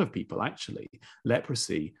for a lot of people, actually,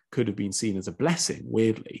 leprosy could have been seen as a blessing,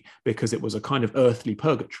 weirdly, because it was a kind of earthly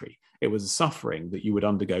purgatory. It was a suffering that you would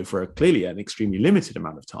undergo for clearly an extremely limited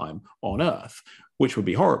amount of time on earth, which would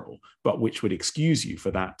be horrible, but which would excuse you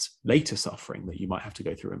for that later suffering that you might have to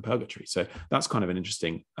go through in purgatory. So that's kind of an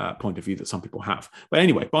interesting point of view that some people have. But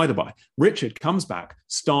anyway, by the by, Richard comes back,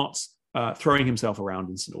 starts throwing himself around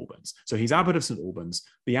in St Albans. So he's abbot of St Albans.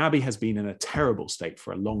 The abbey has been in a terrible state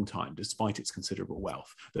for a long time, despite its considerable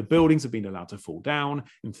wealth. The buildings have been allowed to fall down.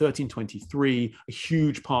 In 1323, a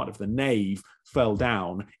huge part of the nave fell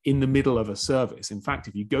down in the middle of a service. In fact,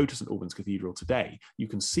 if you go to St Albans Cathedral today, you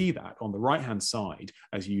can see that on the right-hand side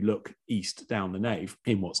as you look east down the nave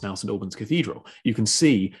in what's now St Albans Cathedral. You can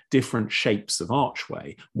see different shapes of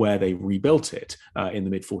archway where they rebuilt it in the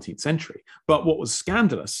mid-14th century. But what was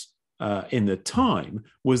scandalous in the time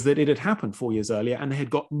was that it had happened 4 years earlier and they had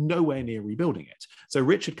got nowhere near rebuilding it. So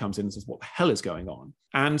Richard comes in and says, what the hell is going on?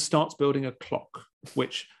 And starts building a clock,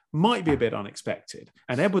 which might be a bit unexpected.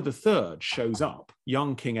 And Edward III shows up,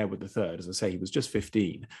 young King Edward III. As I say, he was just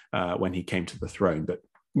 15 when he came to the throne, but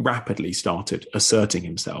rapidly started asserting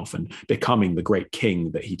himself and becoming the great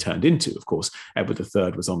king that he turned into. Of course, Edward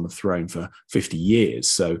III was on the throne for 50 years.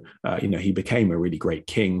 So, he became a really great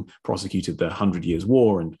king, prosecuted the 100 Years'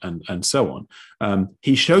 War and so on.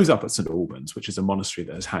 He shows up at St Albans, which is a monastery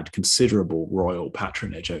that has had considerable royal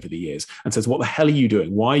patronage over the years, and says, what the hell are you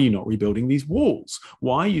doing? Why are you not rebuilding these walls?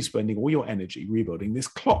 Why are you spending all your energy rebuilding this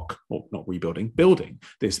clock? Or not rebuilding, building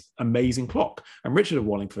this amazing clock? And Richard of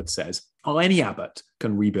Wallingford says, any abbot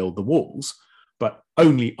can rebuild the walls, but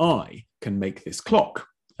only I can make this clock.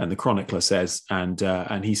 And the chronicler says,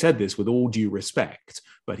 and he said this with all due respect,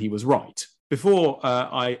 but he was right. Before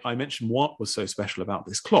I mention what was so special about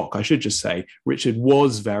this clock, I should just say Richard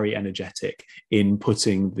was very energetic in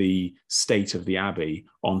putting the state of the abbey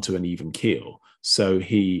onto an even keel. So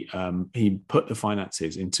he put the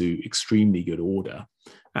finances into extremely good order,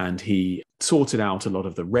 and he sorted out a lot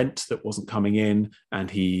of the rent that wasn't coming in, and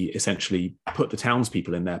he essentially put the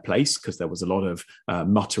townspeople in their place, because there was a lot of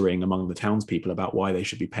muttering among the townspeople about why they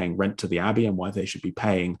should be paying rent to the abbey and why they should be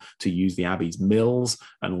paying to use the abbey's mills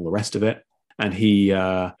and all the rest of it. And he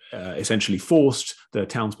essentially forced the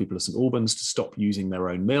townspeople of St Albans to stop using their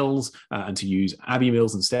own mills and to use abbey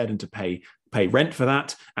mills instead, and to pay pay rent for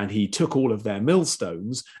that, and he took all of their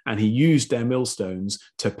millstones and he used their millstones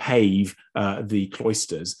to pave the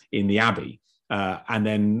cloisters in the abbey. And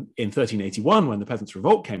then in 1381, when the Peasants'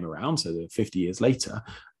 Revolt came around, so 50 years later,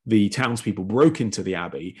 the townspeople broke into the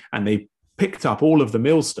abbey and they picked up all of the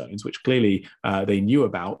millstones, which clearly they knew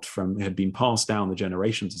about from, had been passed down the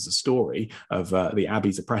generations as a story of the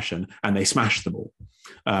abbey's oppression, and they smashed them all.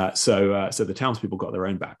 So the townspeople got their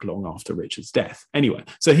own back long after Richard's death. Anyway,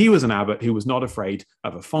 so he was an abbot who was not afraid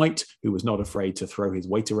of a fight, who was not afraid to throw his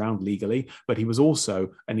weight around legally, but he was also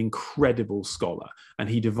an incredible scholar. And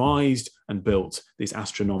he devised and built this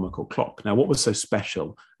astronomical clock. Now, what was so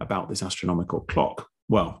special about this astronomical clock?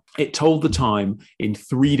 Well, it told the time in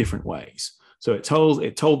 3 different ways. So it told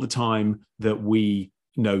the time that we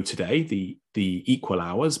know today, the equal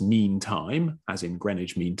hours, mean time, as in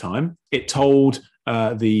Greenwich Mean Time. It told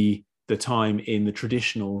the time in the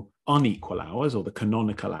traditional unequal hours, or the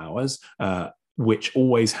canonical hours, which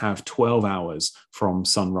always have 12 hours from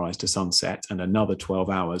sunrise to sunset and another 12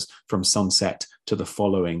 hours from sunset to the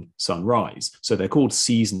following sunrise. So they're called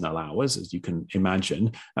seasonal hours, as you can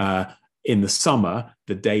imagine. In the summer,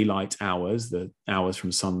 the daylight hours, the hours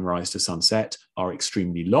from sunrise to sunset, are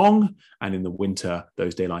extremely long. And in the winter,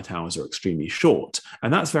 those daylight hours are extremely short.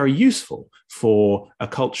 And that's very useful for a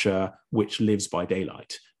culture which lives by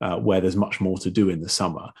daylight, where there's much more to do in the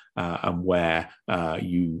summer, and where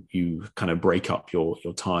you kind of break up your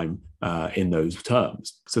time in those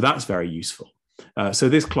terms. So that's very useful. So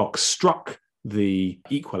this clock struck the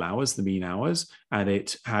equal hours, the mean hours, and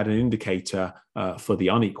it had an indicator for the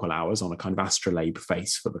unequal hours on a kind of astrolabe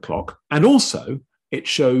face for the clock. And also it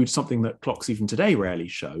showed something that clocks even today rarely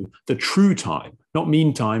show, the true time, not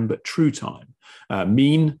mean time, but true time.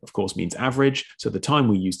 Mean, of course, means average. So the time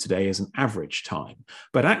we use today is an average time.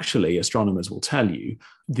 But actually, astronomers will tell you,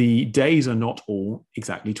 the days are not all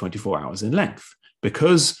exactly 24 hours in length.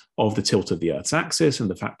 Because of the tilt of the Earth's axis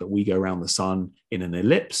and the fact that we go around the sun in an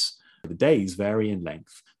ellipse, the days vary in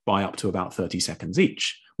length by up to about 30 seconds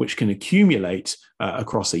each, which can accumulate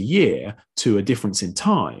across a year to a difference in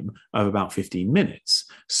time of about 15 minutes.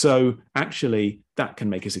 So actually, that can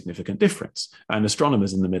make a significant difference. And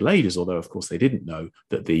astronomers in the Middle Ages, although of course they didn't know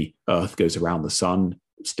that the Earth goes around the sun,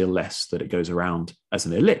 still less that it goes around as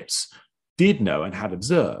an ellipse, did know and had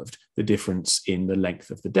observed the difference in the length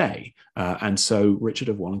of the day. And so Richard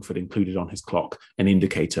of Wallingford included on his clock an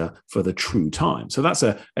indicator for the true time. So that's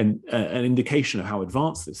an indication of how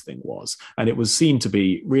advanced this thing was. And it was seen to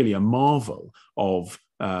be really a marvel of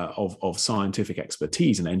scientific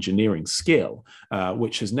expertise and engineering skill,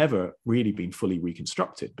 which has never really been fully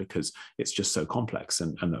reconstructed because it's just so complex,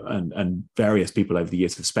 and various people over the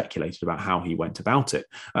years have speculated about how he went about it.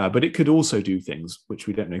 But it could also do things which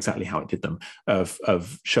we don't know exactly how it did them,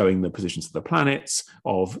 of showing the positions of the planets,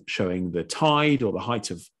 of showing the tide or the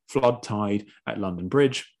height of flood tide at London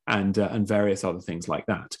Bridge, and various other things like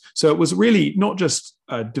that. So it was really not just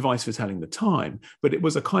a device for telling the time, but it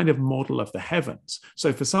was a kind of model of the heavens.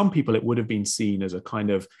 So for some people, it would have been seen as a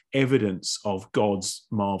kind of evidence of God's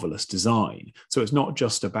marvelous design. So it's not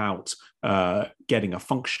just about getting a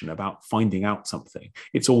function, about finding out something.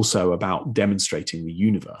 It's also about demonstrating the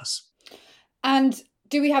universe. And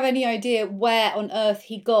do we have any idea where on earth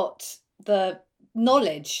he got the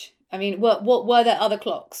knowledge? I mean, what were there other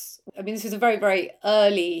clocks? I mean, this was a very, very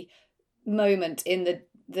early moment in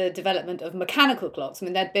the development of mechanical clocks. I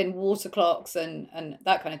mean, there'd been water clocks and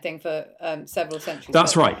that kind of thing for several centuries.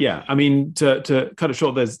 That's right, yeah. I mean, to cut it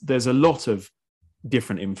short, there's a lot of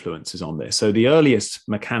different influences on this. So the earliest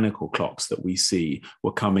mechanical clocks that we see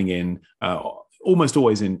were coming in almost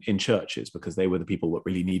always in churches, because they were the people that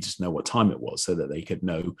really needed to know what time it was so that they could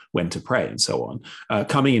know when to pray and so on,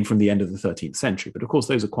 coming in from the end of the 13th century. But of course,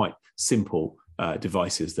 those are quite simple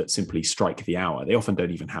devices that simply strike the hour. They often don't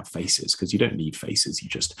even have faces, because you don't need faces. You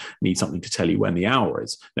just need something to tell you when the hour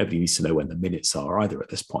is. Nobody needs to know when the minutes are either at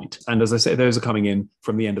this point. And as I say, those are coming in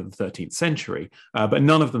from the end of the 13th century, but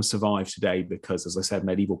none of them survive today because, as I said,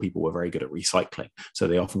 medieval people were very good at recycling. So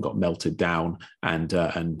they often got melted down and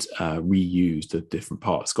reused. The different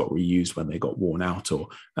parts got reused when they got worn out or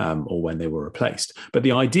when they were replaced. But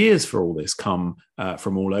the ideas for all this come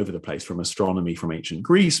from all over the place, from astronomy from ancient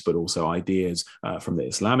Greece, but also ideas from the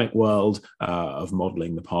Islamic world of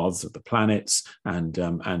modeling the paths of the planets and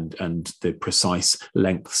the precise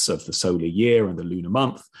lengths of the solar year and the lunar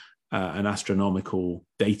month, and astronomical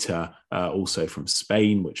data also from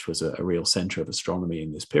Spain, which was a real center of astronomy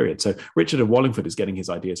in this period. So Richard of Wallingford is getting his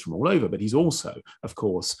ideas from all over, but he's also, of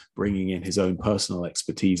course, bringing in his own personal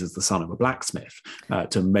expertise as the son of a blacksmith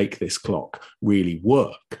to make this clock really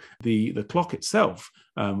work. The clock itself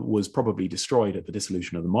was probably destroyed at the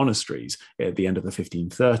dissolution of the monasteries at the end of the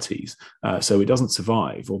 1530s. So it doesn't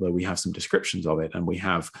survive, although we have some descriptions of it, and we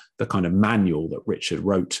have the kind of manual that Richard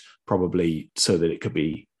wrote probably so that it could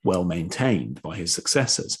be well maintained by his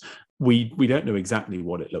successors. We don't know exactly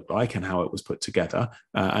what it looked like and how it was put together.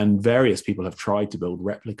 And various people have tried to build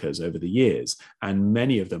replicas over the years, and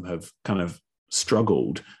many of them have kind of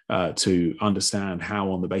struggled to understand how,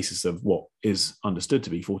 on the basis of what is understood to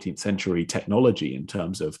be 14th century technology in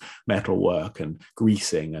terms of metalwork and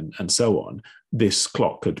greasing and so on, this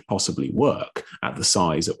clock could possibly work at the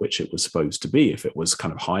size at which it was supposed to be if it was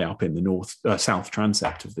kind of high up in the south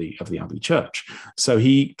transept of the Abbey Church. So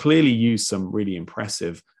he clearly used some really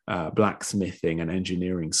impressive blacksmithing and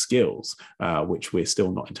engineering skills, which we're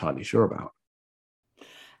still not entirely sure about.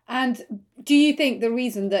 And do you think the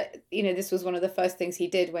reason that, this was one of the first things he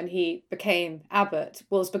did when he became abbot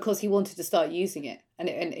was because he wanted to start using it, and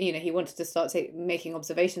he wanted to start making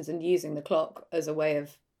observations and using the clock as a way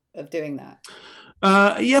of doing that?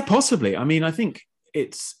 Yeah, possibly. I mean, I think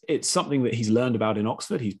it's something that he's learned about in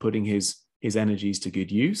Oxford. He's putting his energies to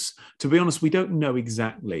good use. To be honest, we don't know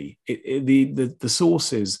exactly. The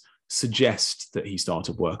sources suggest that he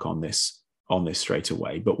started work on this straight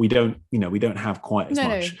away, but we don't have quite as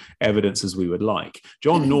much evidence as we would like.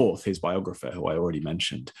 John North, his biographer, who I already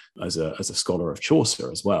mentioned as a scholar of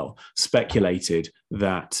Chaucer as well, speculated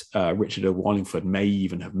that Richard of Wallingford may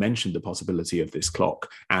even have mentioned the possibility of this clock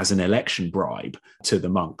as an election bribe to the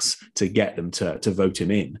monks to get them to vote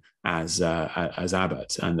him in as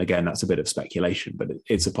abbot. And again, that's a bit of speculation, but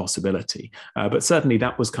it's a possibility. But certainly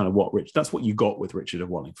that was kind of that's what you got with Richard of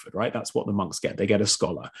Wallingford, right? That's what the monks get. They get a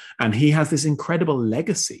scholar, and he has this incredible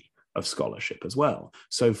legacy of scholarship as well.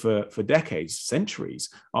 So for decades, centuries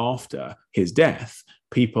after his death,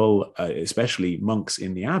 people, especially monks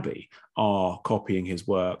in the abbey, are copying his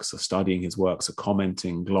works, are studying his works, are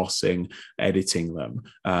commenting, glossing, editing them,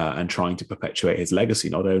 and trying to perpetuate his legacy,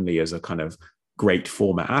 not only as a kind of great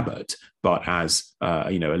former abbot, but as a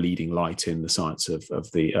leading light in the science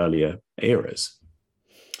of the earlier eras.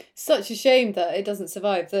 Such a shame that it doesn't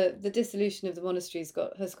survive. The dissolution of the monasteries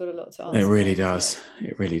has got a lot to answer. It really does.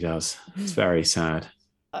 It really does. It's very sad.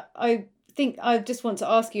 I think I just want to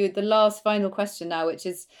ask you the last final question now, which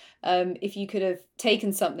is if you could have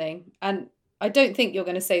taken something, and I don't think you're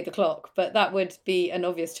going to say the clock, but that would be an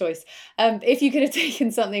obvious choice. If you could have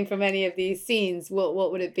taken something from any of these scenes,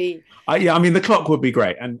 what would it be? Yeah, I mean, the clock would be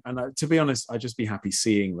great. And to be honest, I'd just be happy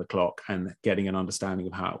seeing the clock and getting an understanding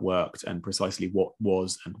of how it worked and precisely what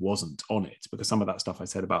was and wasn't on it. Because some of that stuff I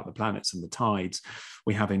said about the planets and the tides,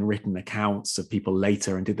 we have in written accounts of people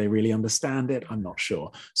later. And did they really understand it? I'm not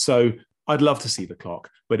sure. So I'd love to see the clock,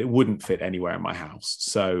 but it wouldn't fit anywhere in my house.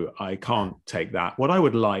 So I can't take that. What I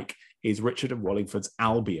would like is Richard of Wallingford's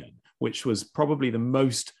Albion, which was probably the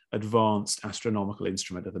most advanced astronomical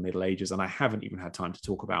instrument of the Middle Ages, and I haven't even had time to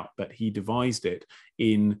talk about, but he devised it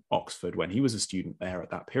in Oxford when he was a student there at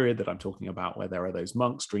that period that I'm talking about, where there are those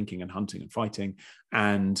monks drinking and hunting and fighting,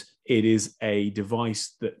 and it is a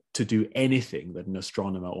device that to do anything that an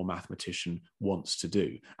astronomer or mathematician wants to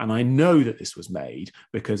do. And I know that this was made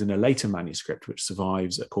because in a later manuscript, which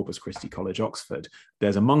survives at Corpus Christi College, Oxford,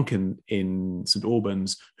 there's a monk in St.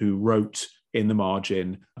 Albans who wrote in the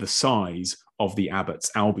margin the size of the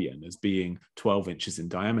abbot's Albion as being 12 inches in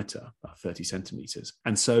diameter, about 30 centimeters.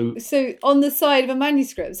 And so on the side of a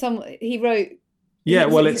manuscript, he wrote... Yeah,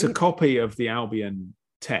 well, it's a copy of the Albion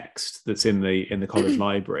text that's in the college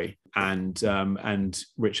library. And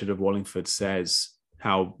Richard of Wallingford says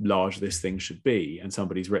how large this thing should be. And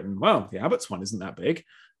somebody's written, well, the abbot's one isn't that big.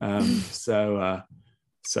 So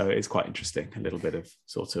it's quite interesting, a little bit of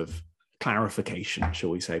sort of clarification,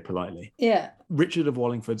 shall we say politely. Yeah. Richard of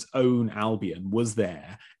Wallingford's own Albion was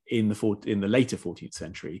there in the later 14th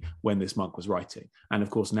century when this monk was writing. And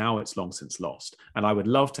of course, now it's long since lost. And I would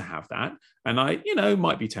love to have that. And I,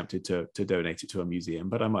 might be tempted to donate it to a museum,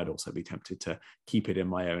 but I might also be tempted to keep it in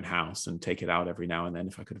my own house and take it out every now and then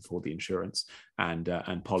if I could afford the insurance and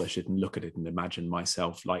polish it and look at it and imagine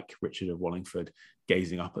myself like Richard of Wallingford,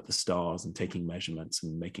 gazing up at the stars and taking measurements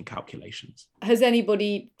and making calculations. Has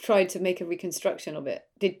anybody tried to make a reconstruction of it?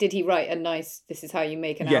 Did he write a nice, this is how you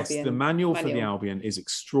make an Albion? Yes, the manual for the Albion is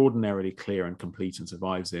extraordinarily clear and complete and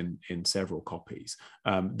survives in several copies.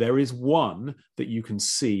 There is one that you can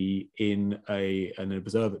see in an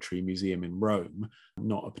observatory museum in Rome,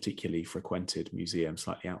 not a particularly frequented museum,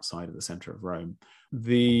 slightly outside of the center of Rome.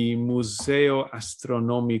 The Museo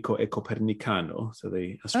Astronomico e Copernicano, so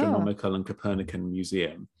the Astronomical and Copernican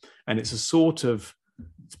Museum. And it's it's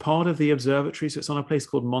part of the observatory. So it's on a place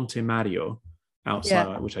called Monte Mario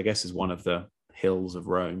outside, which I guess is one of the hills of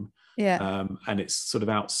Rome. Yeah. And it's sort of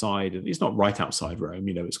outside, and it's not right outside Rome,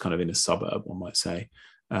 it's kind of in a suburb, one might say.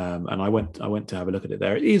 And I went to have a look at it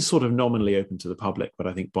there. It is sort of nominally open to the public, but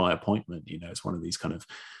I think by appointment, it's one of these kind of,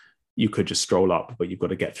 you could just stroll up, but you've got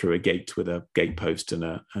to get through a gate with a gatepost and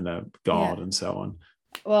a guard and so on.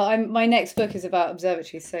 Well, my next book is about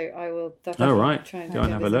observatories, so I will definitely try and go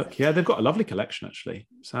and have a look. Yeah, they've got a lovely collection, actually.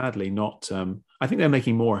 Sadly, not. I think they're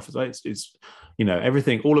making more efforts. It's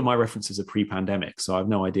everything. All of my references are pre-pandemic, so I have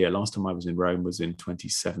no idea. Last time I was in Rome was in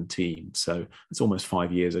 2017, so it's almost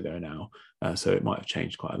 5 years ago now. So it might have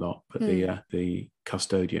changed quite a lot. But the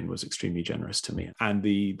custodian was extremely generous to me, and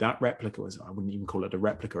that replica I wouldn't even call it a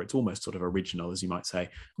replica. It's almost sort of original, as you might say,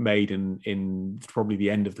 made in probably the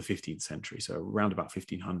end of the 15th century, so around about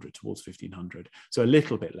 1500, towards 1500, so a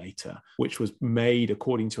little bit later, which was made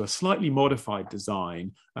according to a slightly modified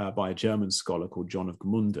design by a German scholar called John of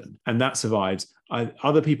Gmunden, and that survives.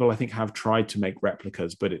 Other people, I think, have tried to make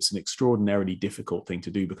replicas, but it's an extraordinarily difficult thing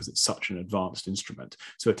to do because it's such an advanced instrument.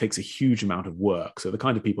 So it takes a huge amount of work. So the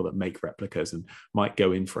kind of people that make replicas and might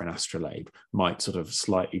go in for an astrolabe might sort of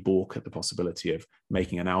slightly balk at the possibility of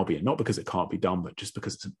making an Albion, not because it can't be done, but just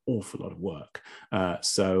because it's an awful lot of work.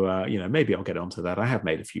 So maybe I'll get onto that. I have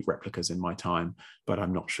made a few replicas in my time, but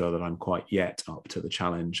I'm not sure that I'm quite yet up to the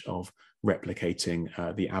challenge of replicating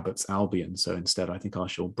the Abbott's Albion. So instead, I think I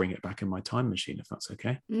shall bring it back in my time machine, if that's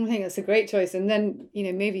okay. I think that's a great choice. And then,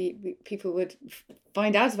 maybe people would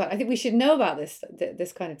find out about it. I think we should know about this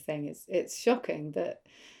kind of thing. It's shocking that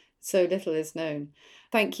so little is known.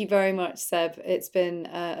 Thank you very much, Seb. It's been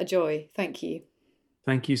a joy. Thank you.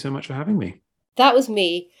 Thank you so much for having me. That was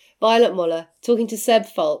me, Violet Muller, talking to Seb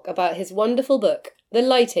Falk about his wonderful book, The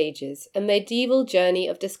Light Ages, A Medieval Journey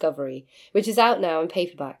of Discovery, which is out now in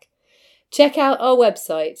paperback. Check out our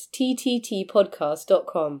website,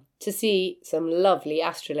 tttpodcast.com, to see some lovely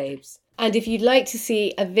astrolabes. And if you'd like to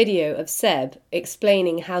see a video of Seb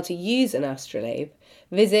explaining how to use an astrolabe,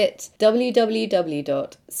 visit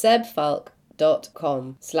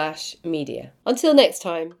www.sebfalk.com/media. Until next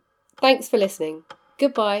time, thanks for listening.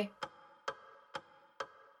 Goodbye.